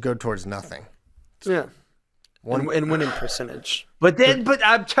 Should go towards nothing. Yeah. And winning percentage. But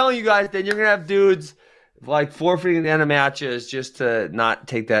I'm telling you guys, then you're gonna have dudes like forfeiting the end of matches just to not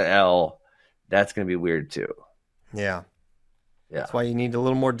take that L. That's gonna be weird too. Yeah. That's why you need a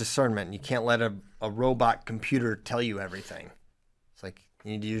little more discernment. You can't let a robot computer tell you everything. It's like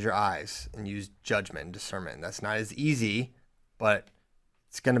you need to use your eyes and use judgment and discernment. That's not as easy, but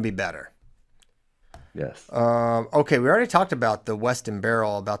it's gonna be better. Yes. Okay, we already talked about the Weston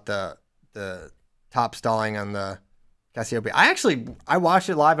Barrel, about the top stalling on the Cassiopeia. I watched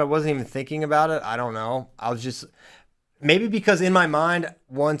it live. I wasn't even thinking about it. I don't know. I was just, maybe because in my mind,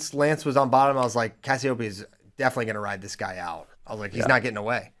 once Lance was on bottom, I was like, Cassiopeia is definitely going to ride this guy out. I was like, he's not getting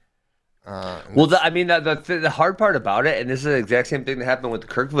away. The hard part about it, and this is the exact same thing that happened with the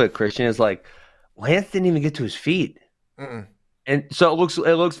Kirkwood Christian, is like Lance didn't even get to his feet. Mm-mm. And so it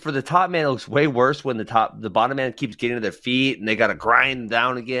looks for the top man, it looks way worse when the bottom man keeps getting to their feet and they got to grind them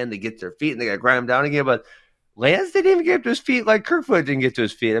down again. They get to their feet and they got to grind them down again. But Lance didn't even get to his feet like Kerfoot didn't get to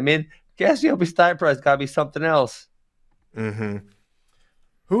his feet. I mean, Cassiope Steinprice got to be something else. Mm-hmm.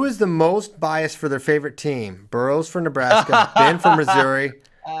 Who is the most biased for their favorite team? Burrows for Nebraska, Ben for Missouri,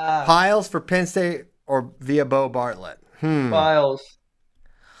 Piles for Penn State, or via Bo Bartlett? Piles.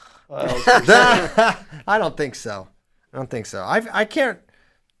 I don't think so. I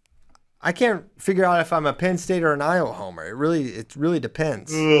can't figure out if I'm a Penn State or an Iowa homer. It really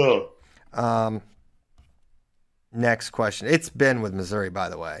depends. Next question. It's Ben with Missouri, by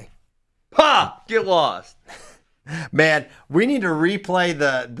the way. Ha! Get lost. Man, we need to replay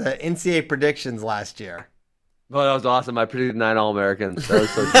the NCAA predictions last year. Oh, that was awesome. I predicted 9 All-Americans. That was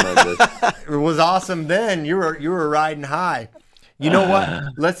so tremendous. It was awesome then. You were riding high. You know what?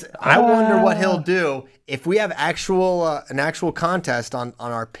 I wonder what he'll do if we have an actual contest on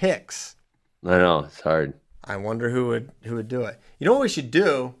our picks. I know, it's hard. I wonder who would do it. You know what we should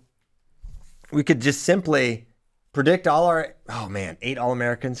do? We could just simply predict 8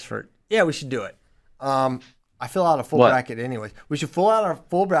 All-Americans for. Yeah, we should do it. I fill out a full bracket anyways. We should fill out our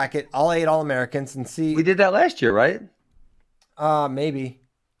full bracket, all 8 All-Americans, and see. We did that last year, right? Maybe.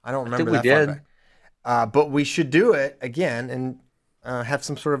 I don't remember I think we did. But we should do it again and have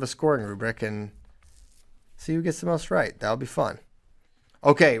some sort of a scoring rubric and see who gets the most right. That'll be fun.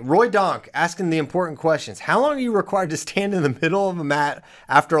 Okay, Roy Donk asking the important questions. How long are you required to stand in the middle of a mat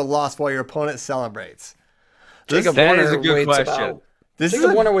after a loss while your opponent celebrates? Jacob Warner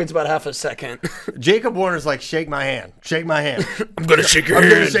waits about half a second. Jacob Warner's like, shake my hand. Shake my hand. I'm going to shake your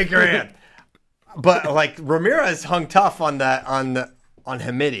hand. I'm going to shake your hand. But like Ramirez hung tough on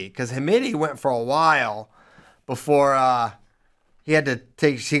Hamidi because Hamidi went for a while before he had to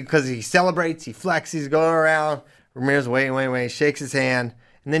take, because he celebrates, he flexes, he's going around. Ramirez wait, shakes his hand,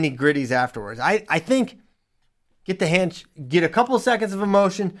 and then he gritties afterwards. I think get a couple of seconds of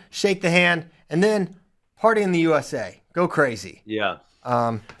emotion, shake the hand, and then party in the USA. Go crazy. Yeah.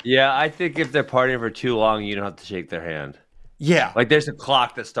 I think if they're partying for too long, you don't have to shake their hand. Yeah. Like there's a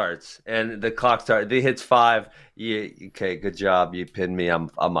clock that starts, and the clock starts. It hits 5. Okay, good job. You pinned me. I'm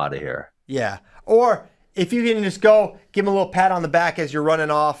out of here. Yeah. Or if you can just go give him a little pat on the back as you're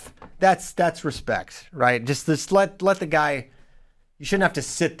running off, that's respect, right? Just let the guy. You shouldn't have to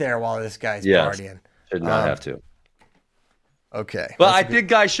sit there while this guy's partying. Should not have to. Okay. But I think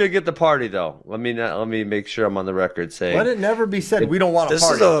guys should get the party though. Let me make sure I'm on the record saying. Let it never be said we don't want to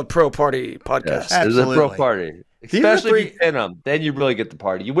party. This is a pro party podcast. Yes, this is a pro party. Especially if you pin them, then you really get the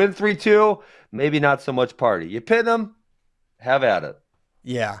party. You win 3-2, maybe not so much party. You pin them, have at it.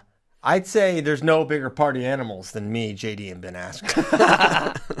 Yeah. I'd say there's no bigger party animals than me, JD, and Ben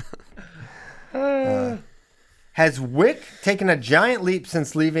Askren. Has Wick taken a giant leap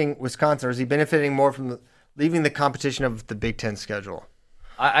since leaving Wisconsin, or is he benefiting more from leaving the competition of the Big Ten schedule?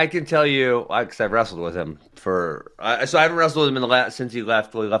 I can tell you, because I've wrestled with him so I haven't wrestled with him since he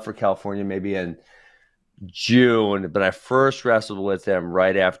left. Well, he left for California maybe in June, but I first wrestled with him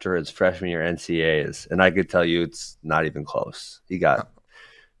right after his freshman year NCAAs, and I could tell you it's not even close. He got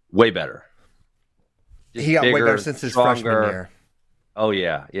way better. He got way better since his freshman year. Oh,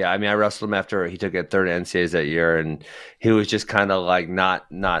 yeah. I mean, I wrestled him after he took a third NCAAs that year, and he was just kind of like not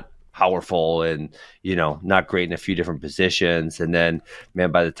powerful and, not great in a few different positions. And then,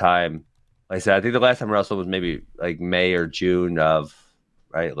 man, by the time, like I said, I think the last time I wrestled was maybe like May or June of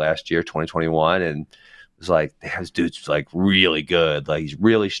last year, 2021, and it was like, this dude's like really good. Like he's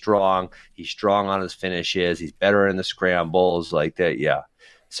really strong. He's strong on his finishes. He's better in the scrambles like that. Yeah.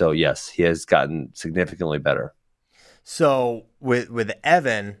 So yes, he has gotten significantly better. So with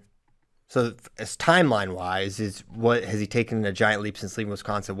Evan, so as timeline wise, has he taken a giant leap since leaving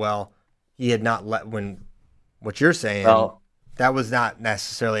Wisconsin? Well, he had not what you're saying, that was not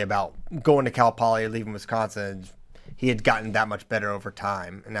necessarily about going to Cal Poly or leaving Wisconsin. He had gotten that much better over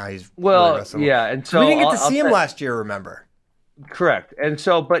time, and now he's and so we didn't get to see him last year. Remember? Correct. And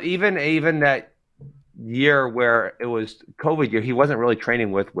so, but even that year where it was COVID year, he wasn't really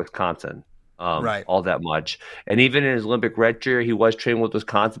training with Wisconsin all that much. And even in his Olympic red year, he was training with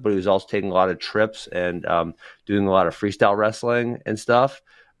Wisconsin, but he was also taking a lot of trips and doing a lot of freestyle wrestling and stuff.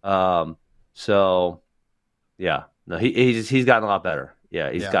 So yeah, no, he's gotten a lot better.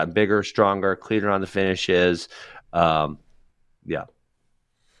 Yeah, he's gotten bigger, stronger, cleaner on the finishes. Yeah.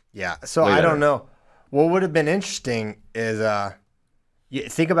 So I don't know. What would have been interesting is you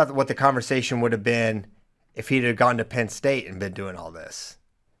think about what the conversation would have been if he'd have gone to Penn State and been doing all this.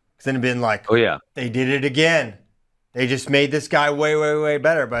 Because then it'd been like, they did it again. They just made this guy way, way, way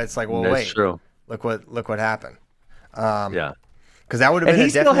better. But it's like, well, that's true. Look what happened. Because that would have been a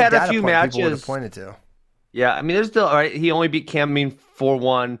few data point matches. people would have pointed to. Yeah, I mean, there's still all right. He only beat Cam Mean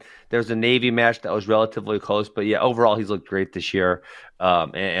 4-1. There's a Navy match that was relatively close, but yeah, overall he's looked great this year.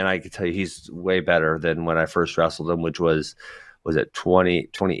 And I can tell you he's way better than when I first wrestled him, which was it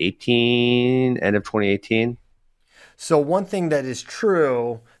 2018, end of 2018. So one thing that is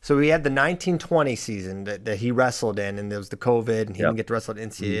true, so we had the 1920 season that he wrestled in, and there was the COVID, and he didn't get to wrestle at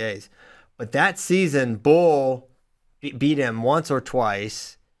NCAAs. Mm-hmm. But that season, Bull beat him once or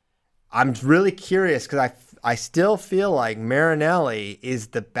twice. I'm really curious because I still feel like Marinelli is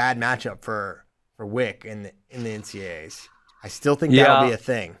the bad matchup for Wick in the NCAAs. I still think that'll be a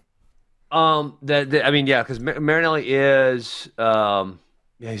thing. Because Marinelli is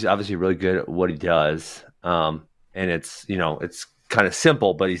he's obviously really good at what he does. And it's kind of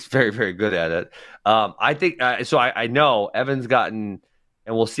simple, but he's very, very good at it. I think so. I know Evan's gotten,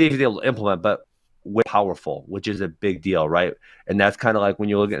 and we'll see if he's able to implement, but powerful, which is a big deal, right? And that's kind of like when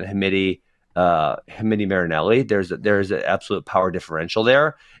you look at Hamidi Marinelli, there's an absolute power differential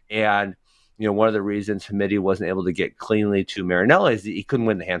there. And one of the reasons Hamidi wasn't able to get cleanly to Marinelli is that he couldn't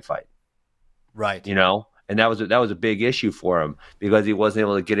win the hand fight, right? And that was a big issue for him because he wasn't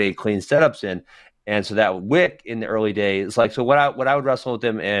able to get any clean setups in. And so that Wick in the early days, like, so what I would wrestle with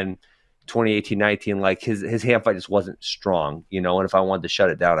him in 2018-19, like his hand fight just wasn't strong, and if I wanted to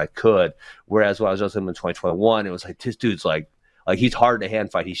shut it down, I could. Whereas when I was wrestling him in 2021, it was like, this dude's like he's hard to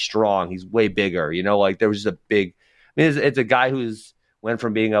hand fight. He's strong. He's way bigger, like there was just a big, it's a guy who's went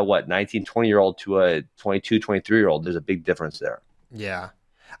from being a 19, 20-year-old to a 22, 23-year-old. There's a big difference there. Yeah.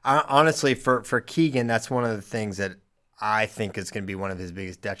 Honestly, for Keegan, that's one of the things that I think is going to be one of his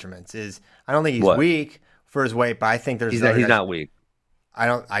biggest detriments is I don't think he's weak for his weight, but I think he's not weak. I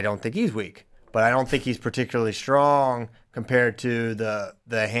don't think he's weak, but I don't think he's particularly strong compared to the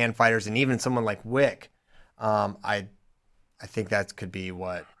hand fighters and even someone like Wick. I think that could be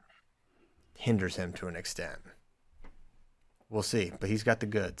what hinders him to an extent. We'll see, but he's got the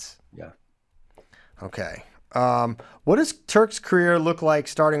goods. Yeah. Okay. What does Turk's career look like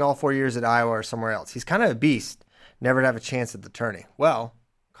starting all 4 years at Iowa or somewhere else? He's kind of a beast. Never to have a chance at the tourney. Well,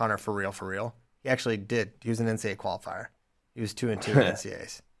 Connor, for real. He actually did. He was an NCAA qualifier. He was 2-2 in NCAAs.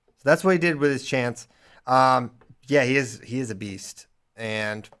 So that's what he did with his chance. He is a beast.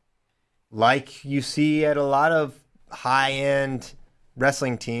 And like you see at a lot of high-end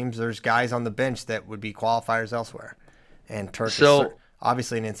wrestling teams, there's guys on the bench that would be qualifiers elsewhere. And Turk is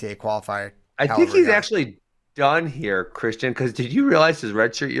obviously an NCAA qualifier. I think he's actually done here, Christian, because did you realize his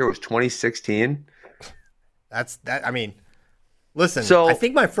redshirt year was 2016? Listen, so, I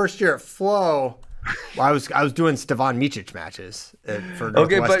think my first year at Flow, I was doing Stevan Micic matches for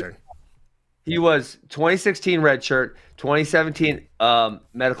Northwestern. But he was 2016 redshirt, 2017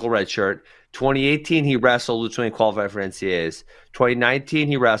 medical redshirt, 2018 he wrestled, which only qualified for NCAAs. 2019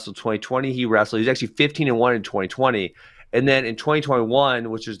 he wrestled, 2020 he wrestled. He was actually 15-1 in 2020, and then in 2021,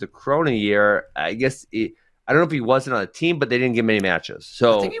 which was the Corona year, I guess I don't know if he wasn't on a team, but they didn't give him any matches.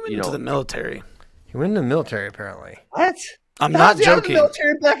 So I think he went into the military. He went in the military, apparently. What? I'm not joking. The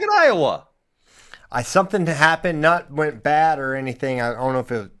military back in Iowa. Something happened, went bad or anything. I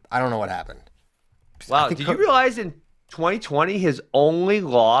don't know what happened. Wow. Did you realize in 2020 his only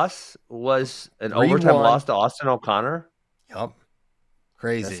loss was an overtime loss to Austin O'Connor? Yup.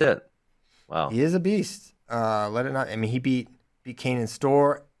 Crazy. That's it. Wow. He is a beast. He beat Kanan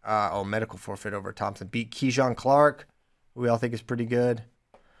Storr. Medical forfeit over Thompson. Beat Keyshawn Clark, who we all think is pretty good.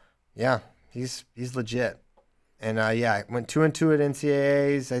 Yeah. He's legit. And went 2-2 at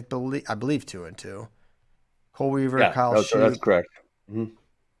NCAAs. I believe 2-2. Cole Weaver, Kyle Shute. That's correct. Mm-hmm.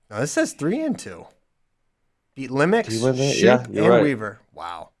 No, this says 3-2. Beat Limix, Shute, and right. Weaver.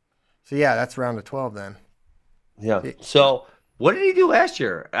 Wow. So that's round of 12 then. Yeah. So what did he do last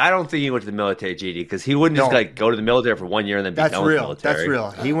year? I don't think he went to the military, GD, because he wouldn't just go to the military for 1 year and then be done with the military. That's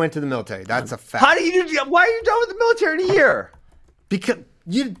real. He went to the military. That's a fact. Why are you done with the military in a year? Because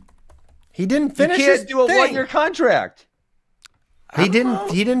he didn't finish. You can't do a 1-year contract. He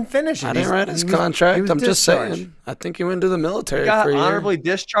didn't finish it. I didn't write his contract. I'm just saying. I think he went to the military. He got honorably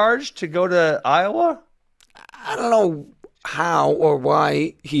discharged to go to Iowa. I don't know how or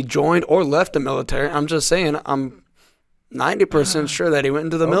why he joined or left the military. I'm just saying. I'm 90% sure that he went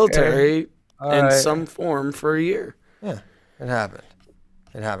into the military in some form for a year. Yeah, it happened.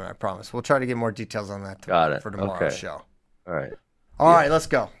 I promise. We'll try to get more details on that for tomorrow's show. All right. All right, let's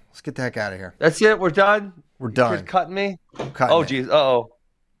go. Let's get the heck out of here. That's it. We're done. We're done. You're cutting me? Oh, geez. Uh-oh.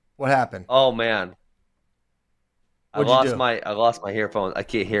 What happened? Oh, man. I lost my earphones. I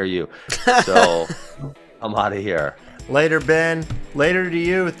can't hear you. So I'm out of here. Later, Ben. Later to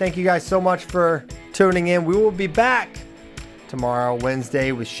you. Thank you guys so much for tuning in. We will be back tomorrow,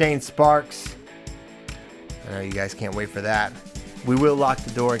 Wednesday, with Shane Sparks. I know you guys can't wait for that. We will lock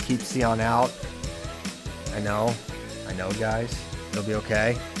the door and keep Sion out. I know, guys. It'll be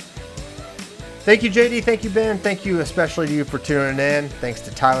okay. Thank you, JD. Thank you, Ben. Thank you especially to you for tuning in. Thanks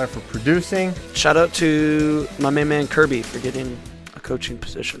to Tyler for producing. Shout out to my main man Kirby for getting a coaching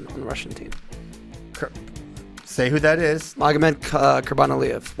position on the Russian team. Say who that is. Magomed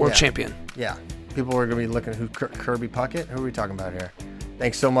Kurbanaliyev, world champion. Yeah. People are going to be looking at who Kirby Puckett. Who are we talking about here?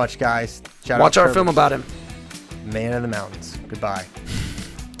 Thanks so much, guys. Watch our film about him. Man of the Mountains. Goodbye.